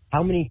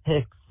 how many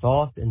picks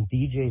Sauce and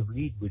DJ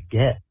Reed would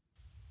get.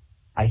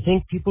 I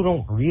think people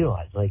don't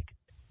realize, like,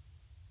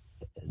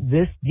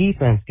 this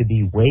defense could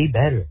be way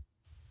better.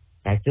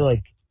 I feel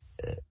like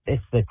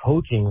it's the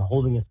coaching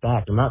holding us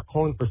back. I'm not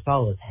calling for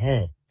Salah's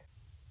head.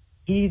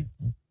 He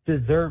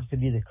deserves to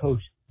be the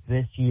coach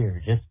this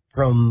year, just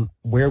from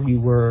where we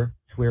were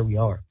to where we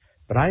are.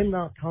 But I'm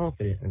not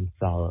confident in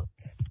Salah.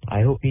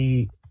 I hope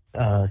he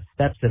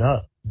steps it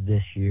up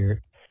this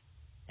year.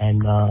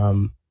 And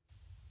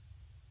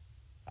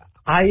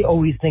I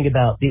always think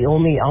about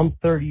I'm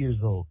 30 years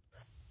old.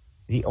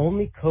 The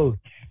only coach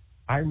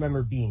I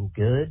remember being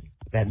good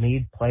that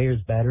made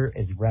players better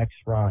is Rex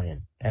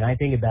Ryan. And I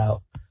think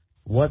about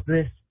what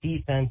this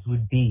defense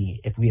would be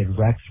if we had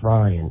Rex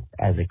Ryan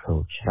as a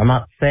coach. I'm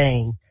not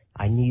saying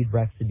I need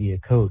Rex to be a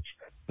coach,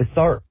 but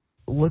start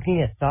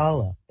looking at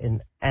Salah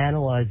and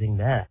analyzing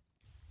that.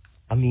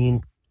 I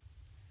mean,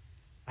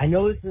 I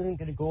know this isn't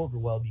going to go over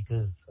well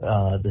because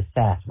the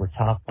stats were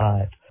top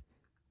 5.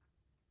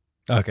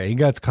 Okay, he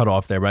gets cut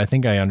off there, but I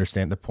think I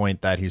understand the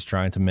point that he's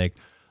trying to make.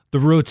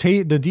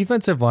 The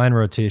defensive line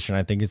rotation,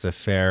 I think, is a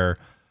fair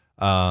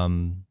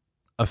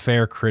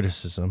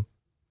criticism.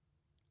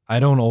 I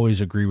don't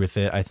always agree with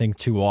it. I think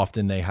too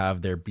often they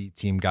have their B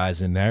team guys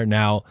in there.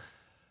 Now,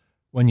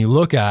 when you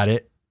look at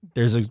it,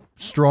 there's a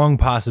strong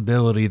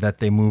possibility that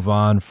they move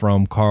on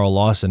from Carl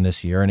Lawson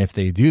this year. And if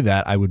they do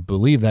that, I would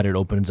believe that it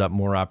opens up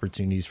more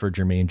opportunities for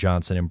Jermaine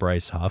Johnson and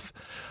Bryce Huff.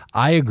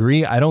 I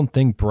agree. I don't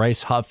think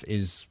Bryce Huff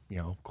is,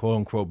 quote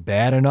unquote,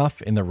 bad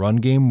enough in the run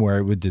game where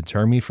it would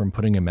deter me from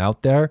putting him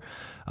out there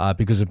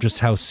because of just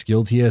how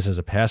skilled he is as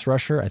a pass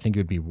rusher. I think it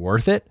would be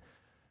worth it.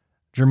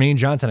 Jermaine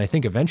Johnson, I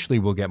think eventually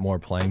will get more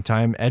playing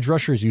time. Edge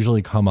rushers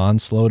usually come on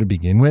slow to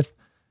begin with.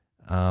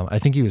 I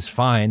think he was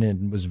fine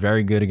and was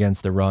very good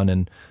against the run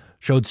and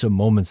showed some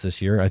moments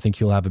this year. I think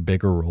he'll have a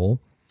bigger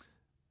role.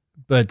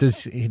 But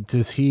does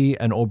he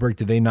and Ulbrich,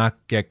 do they not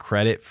get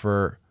credit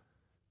for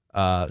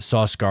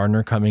Sauce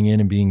Gardner coming in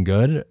and being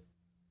good?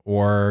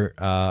 Or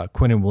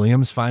Quinnen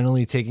Williams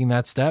finally taking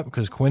that step?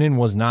 Because Quinnen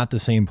was not the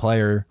same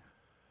player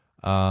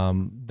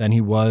than he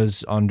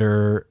was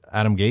under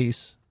Adam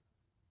Gase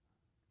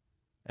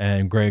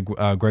and Greg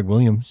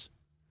Williams.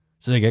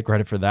 So they get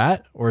credit for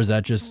that? Or is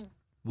that just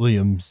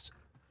Williams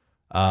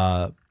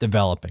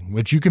developing,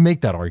 which you can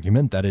make that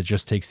argument that it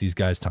just takes these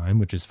guys time,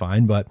 which is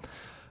fine. But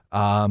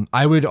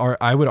I would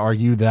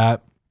argue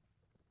that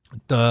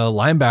the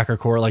linebacker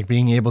core, like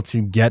being able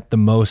to get the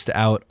most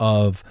out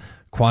of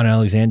Quan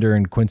Alexander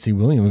and Quincy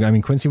Williams. I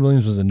mean, Quincy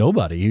Williams was a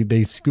nobody.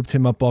 They scooped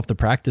him up off the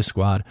practice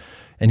squad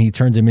and he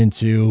turned him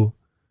into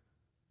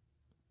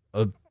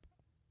a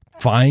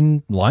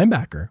fine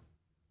linebacker.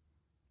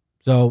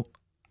 So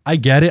I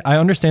get it. I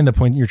understand the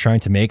point you're trying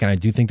to make, and I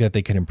do think that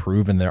they can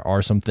improve, and there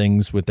are some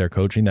things with their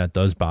coaching that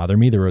does bother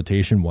me, the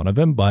rotation, one of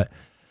them, but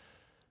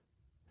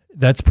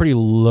that's pretty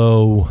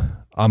low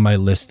on my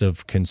list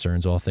of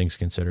concerns, all things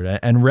considered.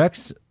 And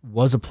Rex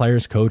was a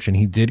player's coach, and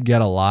he did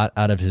get a lot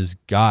out of his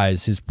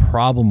guys. His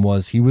problem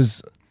was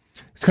he's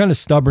kind of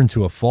stubborn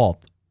to a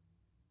fault.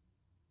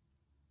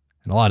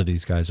 And a lot of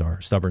these guys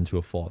are stubborn to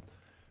a fault,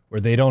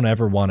 where they don't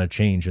ever want to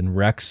change, and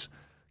Rex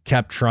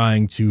kept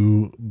trying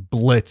to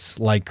blitz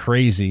like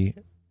crazy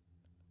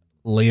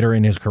later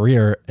in his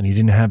career, and he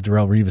didn't have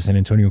Darrelle Revis and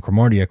Antonio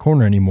Cromartie at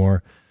corner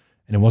anymore,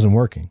 and it wasn't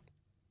working.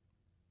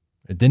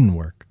 It didn't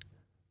work.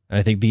 And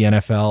I think the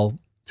NFL,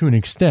 to an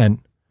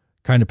extent,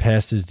 kind of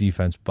passed his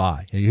defense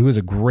by. He was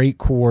a great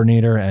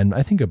coordinator and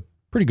I think a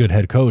pretty good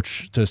head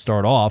coach to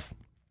start off,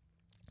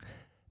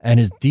 and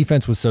his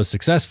defense was so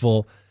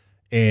successful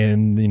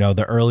in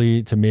the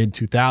early to mid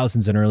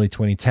 2000s and early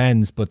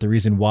 2010s, but the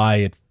reason why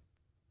it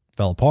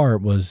fell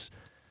apart was,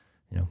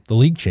 the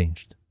league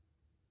changed.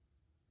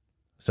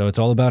 So it's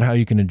all about how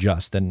you can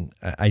adjust. And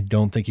I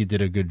don't think he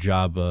did a good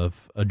job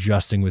of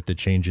adjusting with the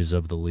changes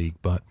of the league.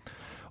 But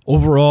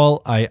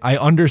overall, I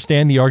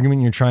understand the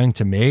argument you're trying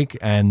to make.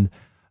 And,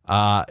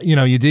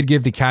 you did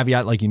give the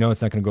caveat, like,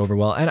 it's not going to go over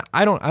well. And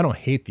I don't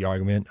hate the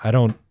argument. I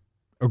don't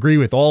agree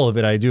with all of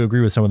it. I do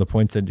agree with some of the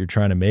points that you're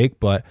trying to make.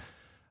 But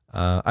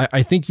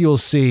I think you'll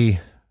see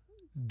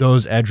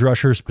those edge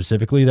rushers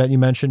specifically that you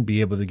mentioned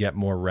be able to get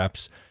more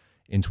reps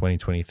in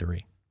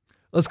 2023.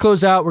 Let's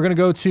close out. We're going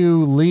to go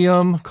to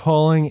Liam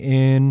calling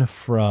in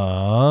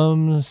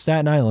from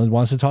Staten Island.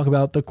 Wants to talk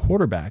about the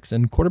quarterbacks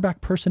and quarterback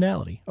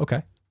personality.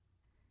 Okay.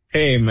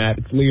 Hey, Matt.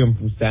 It's Liam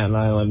from Staten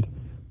Island.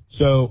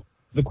 So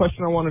the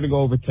question I wanted to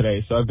go over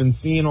today. So I've been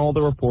seeing all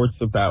the reports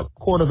about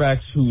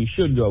quarterbacks, who we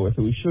should go with,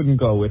 who we shouldn't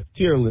go with,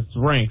 tier lists,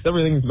 ranks.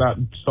 Everything's about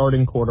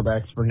starting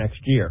quarterbacks for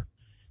next year.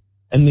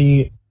 And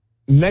the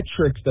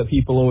metrics that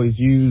people always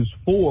use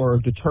for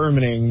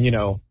determining,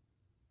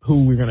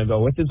 who we're going to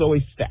go with is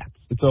always stats.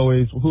 It's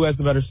always who has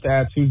the better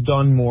stats, who's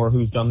done more,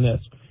 who's done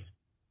this.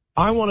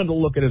 I wanted to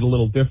look at it a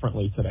little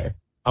differently today.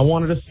 I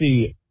wanted to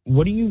see,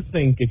 what do you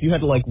think if you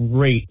had to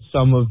rate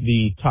some of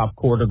the top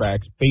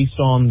quarterbacks based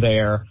on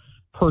their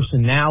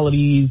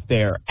personalities,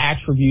 their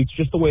attributes,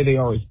 just the way they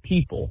are as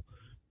people?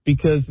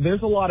 Because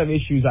there's a lot of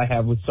issues I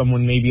have with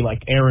someone maybe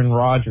like Aaron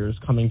Rodgers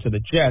coming to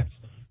the Jets.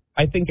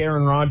 I think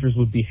Aaron Rodgers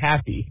would be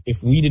happy if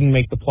we didn't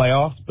make the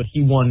playoffs, but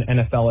he won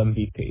NFL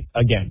MVP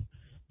again.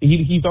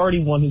 He's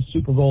already won his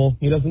Super Bowl.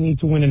 He doesn't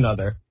need to win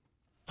another.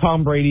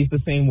 Tom Brady's the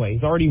same way.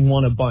 He's already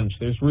won a bunch.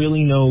 There's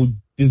really no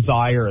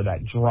desire,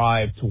 that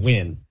drive to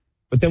win.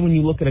 But then when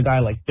you look at a guy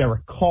like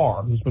Derek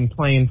Carr, who's been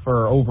playing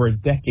for over a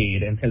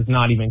decade and has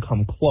not even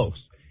come close,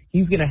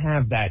 he's going to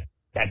have that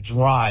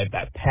drive,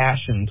 that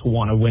passion to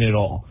want to win it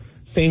all.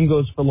 Same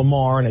goes for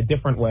Lamar in a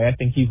different way. I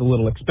think he's a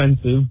little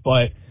expensive,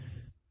 but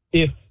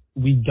if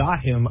we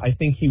got him, I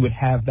think he would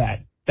have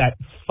that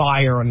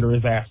fire under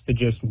his ass to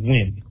just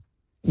win.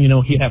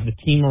 He'd have the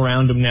team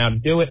around him now to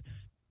do it.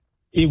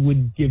 It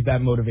would give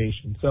that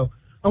motivation. So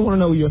I want to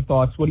know your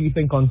thoughts. What do you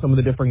think on some of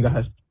the different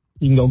guys?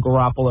 You can go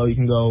Garoppolo, you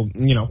can go,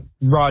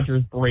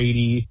 Rodgers,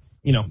 Brady,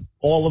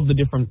 all of the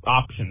different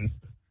options.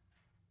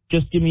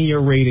 Just give me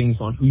your ratings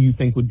on who you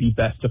think would be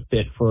best to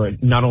fit for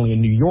not only a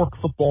New York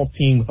football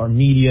team with our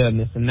media and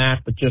this and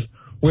that, but just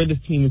where this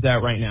team is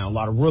at right now. A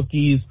lot of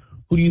rookies.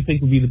 Who do you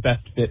think would be the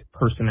best fit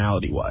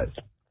personality-wise?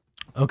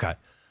 Okay.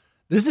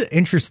 This is an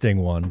interesting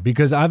one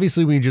because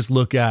obviously we just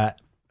look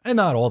at, and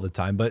not all the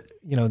time, but,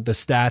 the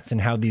stats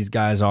and how these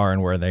guys are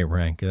and where they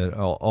rank,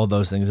 all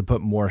those things, and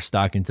put more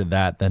stock into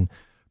that than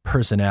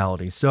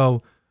personality.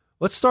 So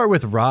let's start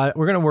with We're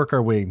going to work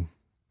our way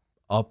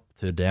up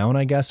to down,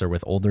 I guess, or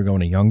with older going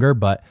to younger.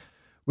 But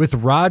with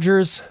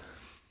Rodgers,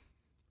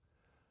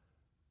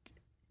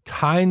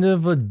 kind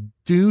of a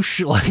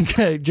douche,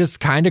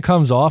 just kind of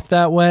comes off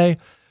that way.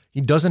 He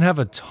doesn't have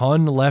a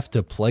ton left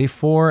to play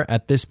for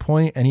at this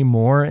point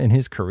anymore in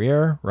his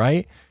career,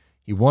 right?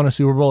 He won a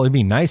Super Bowl. It'd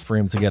be nice for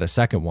him to get a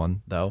second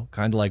one, though.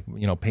 Kind of like,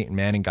 Peyton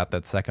Manning got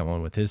that second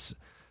one with his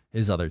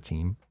other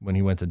team when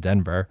he went to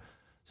Denver.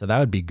 So that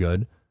would be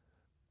good.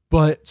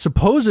 But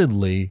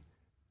supposedly,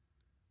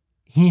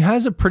 he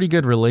has a pretty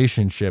good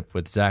relationship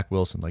with Zach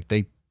Wilson.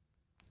 They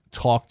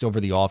talked over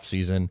the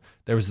offseason.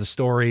 There was the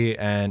story,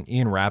 and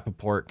Ian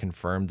Rappaport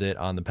confirmed it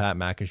on the Pat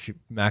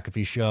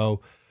McAfee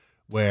show,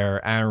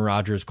 where Aaron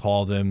Rodgers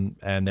called him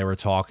and they were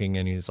talking,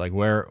 and he's like,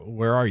 where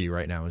are you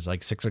right now? It was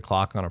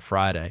 6:00 on a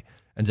Friday,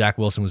 and Zach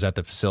Wilson was at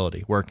the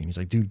facility working. He's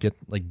like, dude,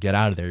 get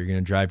out of there. You're going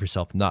to drive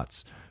yourself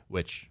nuts,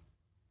 which,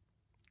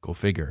 go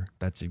figure.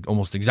 That's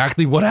almost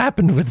exactly what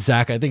happened with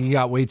Zach. I think he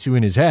got way too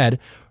in his head,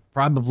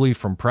 probably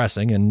from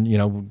pressing,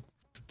 and,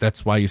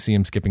 that's why you see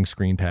him skipping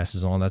screen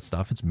passes and all that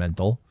stuff. It's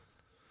mental.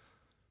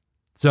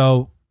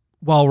 So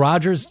while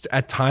Rodgers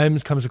at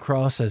times comes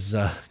across as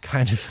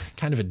kind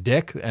of a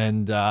dick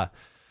and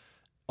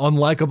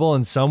unlikable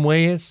in some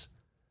ways,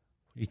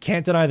 you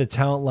can't deny the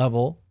talent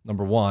level,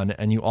 number one,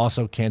 and you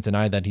also can't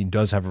deny that he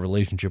does have a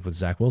relationship with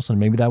Zach Wilson.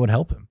 Maybe that would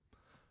help him.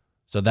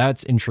 So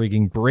that's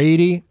intriguing.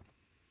 Brady,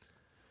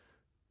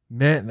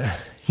 man,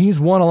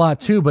 he's won a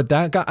lot too, but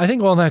that guy, I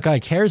think all that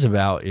guy cares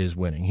about is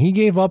winning. He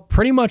gave up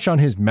pretty much on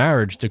his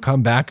marriage to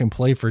come back and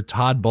play for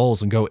Todd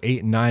Bowles and go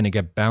 8-9 and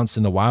get bounced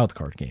in the wild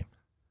card game.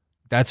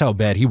 That's how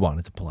bad he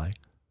wanted to play.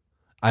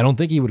 I don't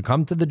think he would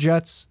come to the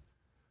Jets,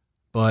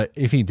 but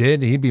if he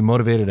did, he'd be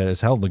motivated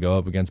as hell to go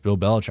up against Bill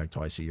Belichick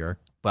twice a year.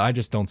 But I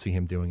just don't see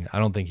him doing it. I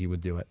don't think he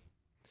would do it.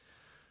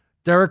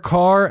 Derek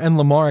Carr and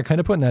Lamar are kind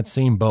of put in that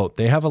same boat.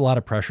 They have a lot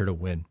of pressure to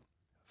win,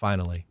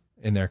 finally,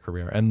 in their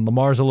career. And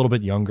Lamar's a little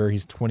bit younger.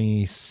 He's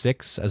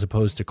 26 as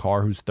opposed to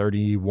Carr, who's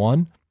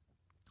 31,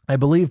 I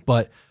believe.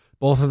 But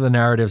both of the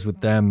narratives with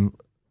them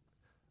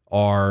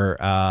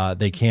are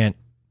they can't,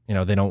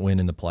 they don't win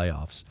in the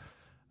playoffs.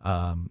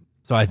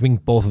 So I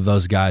think both of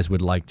those guys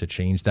would like to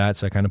change that.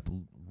 So I kind of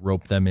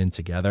rope them in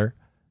together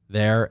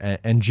there.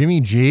 And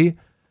Jimmy G,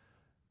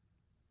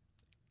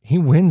 he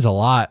wins a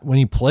lot. When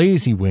he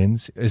plays, he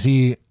wins. Is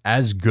he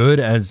as good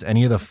as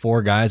any of the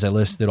four guys I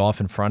listed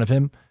off in front of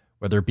him,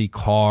 whether it be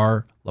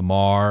Carr,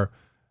 Lamar,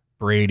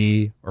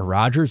 Brady, or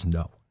Rodgers?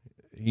 No,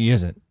 he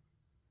isn't.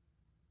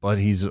 But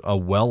he's a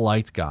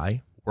well-liked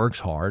guy,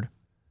 works hard,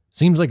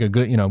 seems like a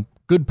good,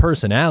 good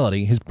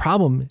personality. His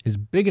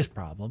biggest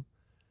problem,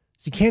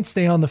 he can't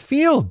stay on the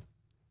field.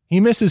 He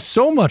misses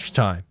so much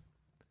time.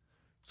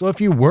 So if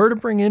you were to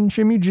bring in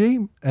Jimmy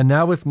G, and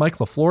now with Mike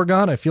LaFleur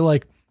gone, I feel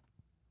like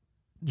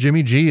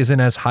Jimmy G isn't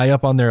as high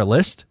up on their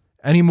list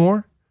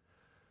anymore.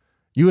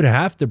 You would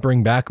have to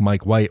bring back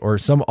Mike White or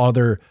some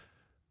other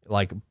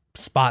like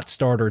spot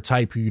starter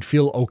type who you'd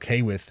feel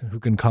okay with, who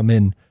can come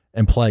in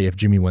and play if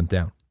Jimmy went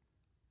down.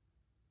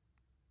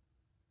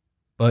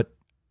 But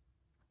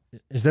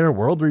is there a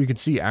world where you could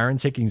see Aaron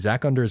taking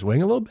Zach under his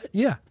wing a little bit?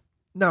 Yeah.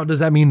 Now, does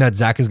that mean that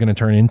Zach is going to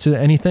turn into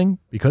anything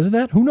because of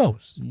that? Who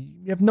knows?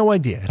 You have no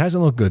idea. It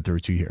hasn't looked good through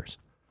 2 years.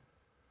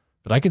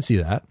 But I can see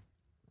that.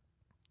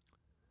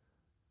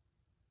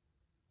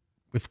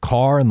 With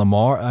Carr and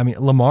Lamar, I mean,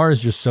 Lamar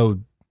is just so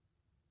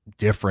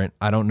different.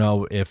 I don't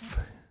know if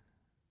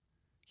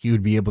he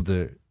would be able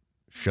to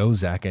show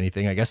Zach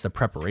anything. I guess the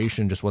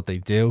preparation, just what they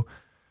do.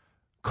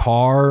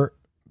 Carr,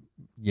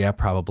 yeah,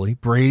 probably.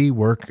 Brady,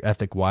 work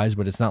ethic wise,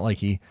 but it's not like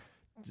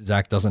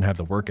Zach doesn't have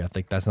the work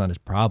ethic. That's not his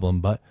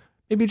problem, but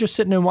maybe just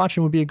sitting and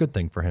watching would be a good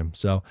thing for him.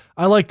 So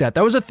I like that.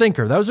 That was a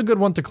thinker. That was a good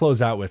one to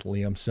close out with,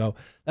 Liam. So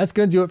that's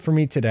going to do it for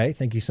me today.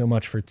 Thank you so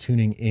much for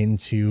tuning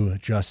into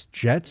Just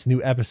Jets.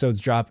 New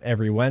episodes drop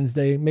every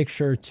Wednesday. Make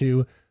sure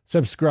to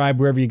subscribe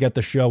wherever you get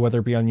the show, whether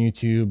it be on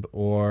YouTube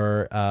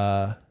or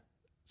I'll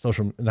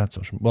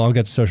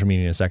get to social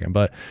media in a second,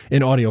 but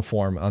in audio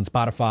form on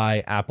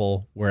Spotify,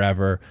 Apple,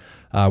 wherever.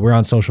 We're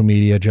on social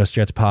media, Just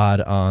Jets Pod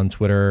on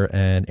Twitter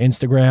and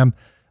Instagram.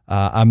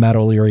 I'm Matt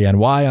O'Leary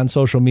NY on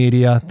social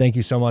media. Thank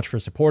you so much for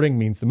supporting.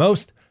 Means the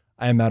most.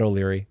 I am Matt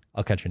O'Leary.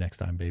 I'll catch you next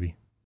time, baby.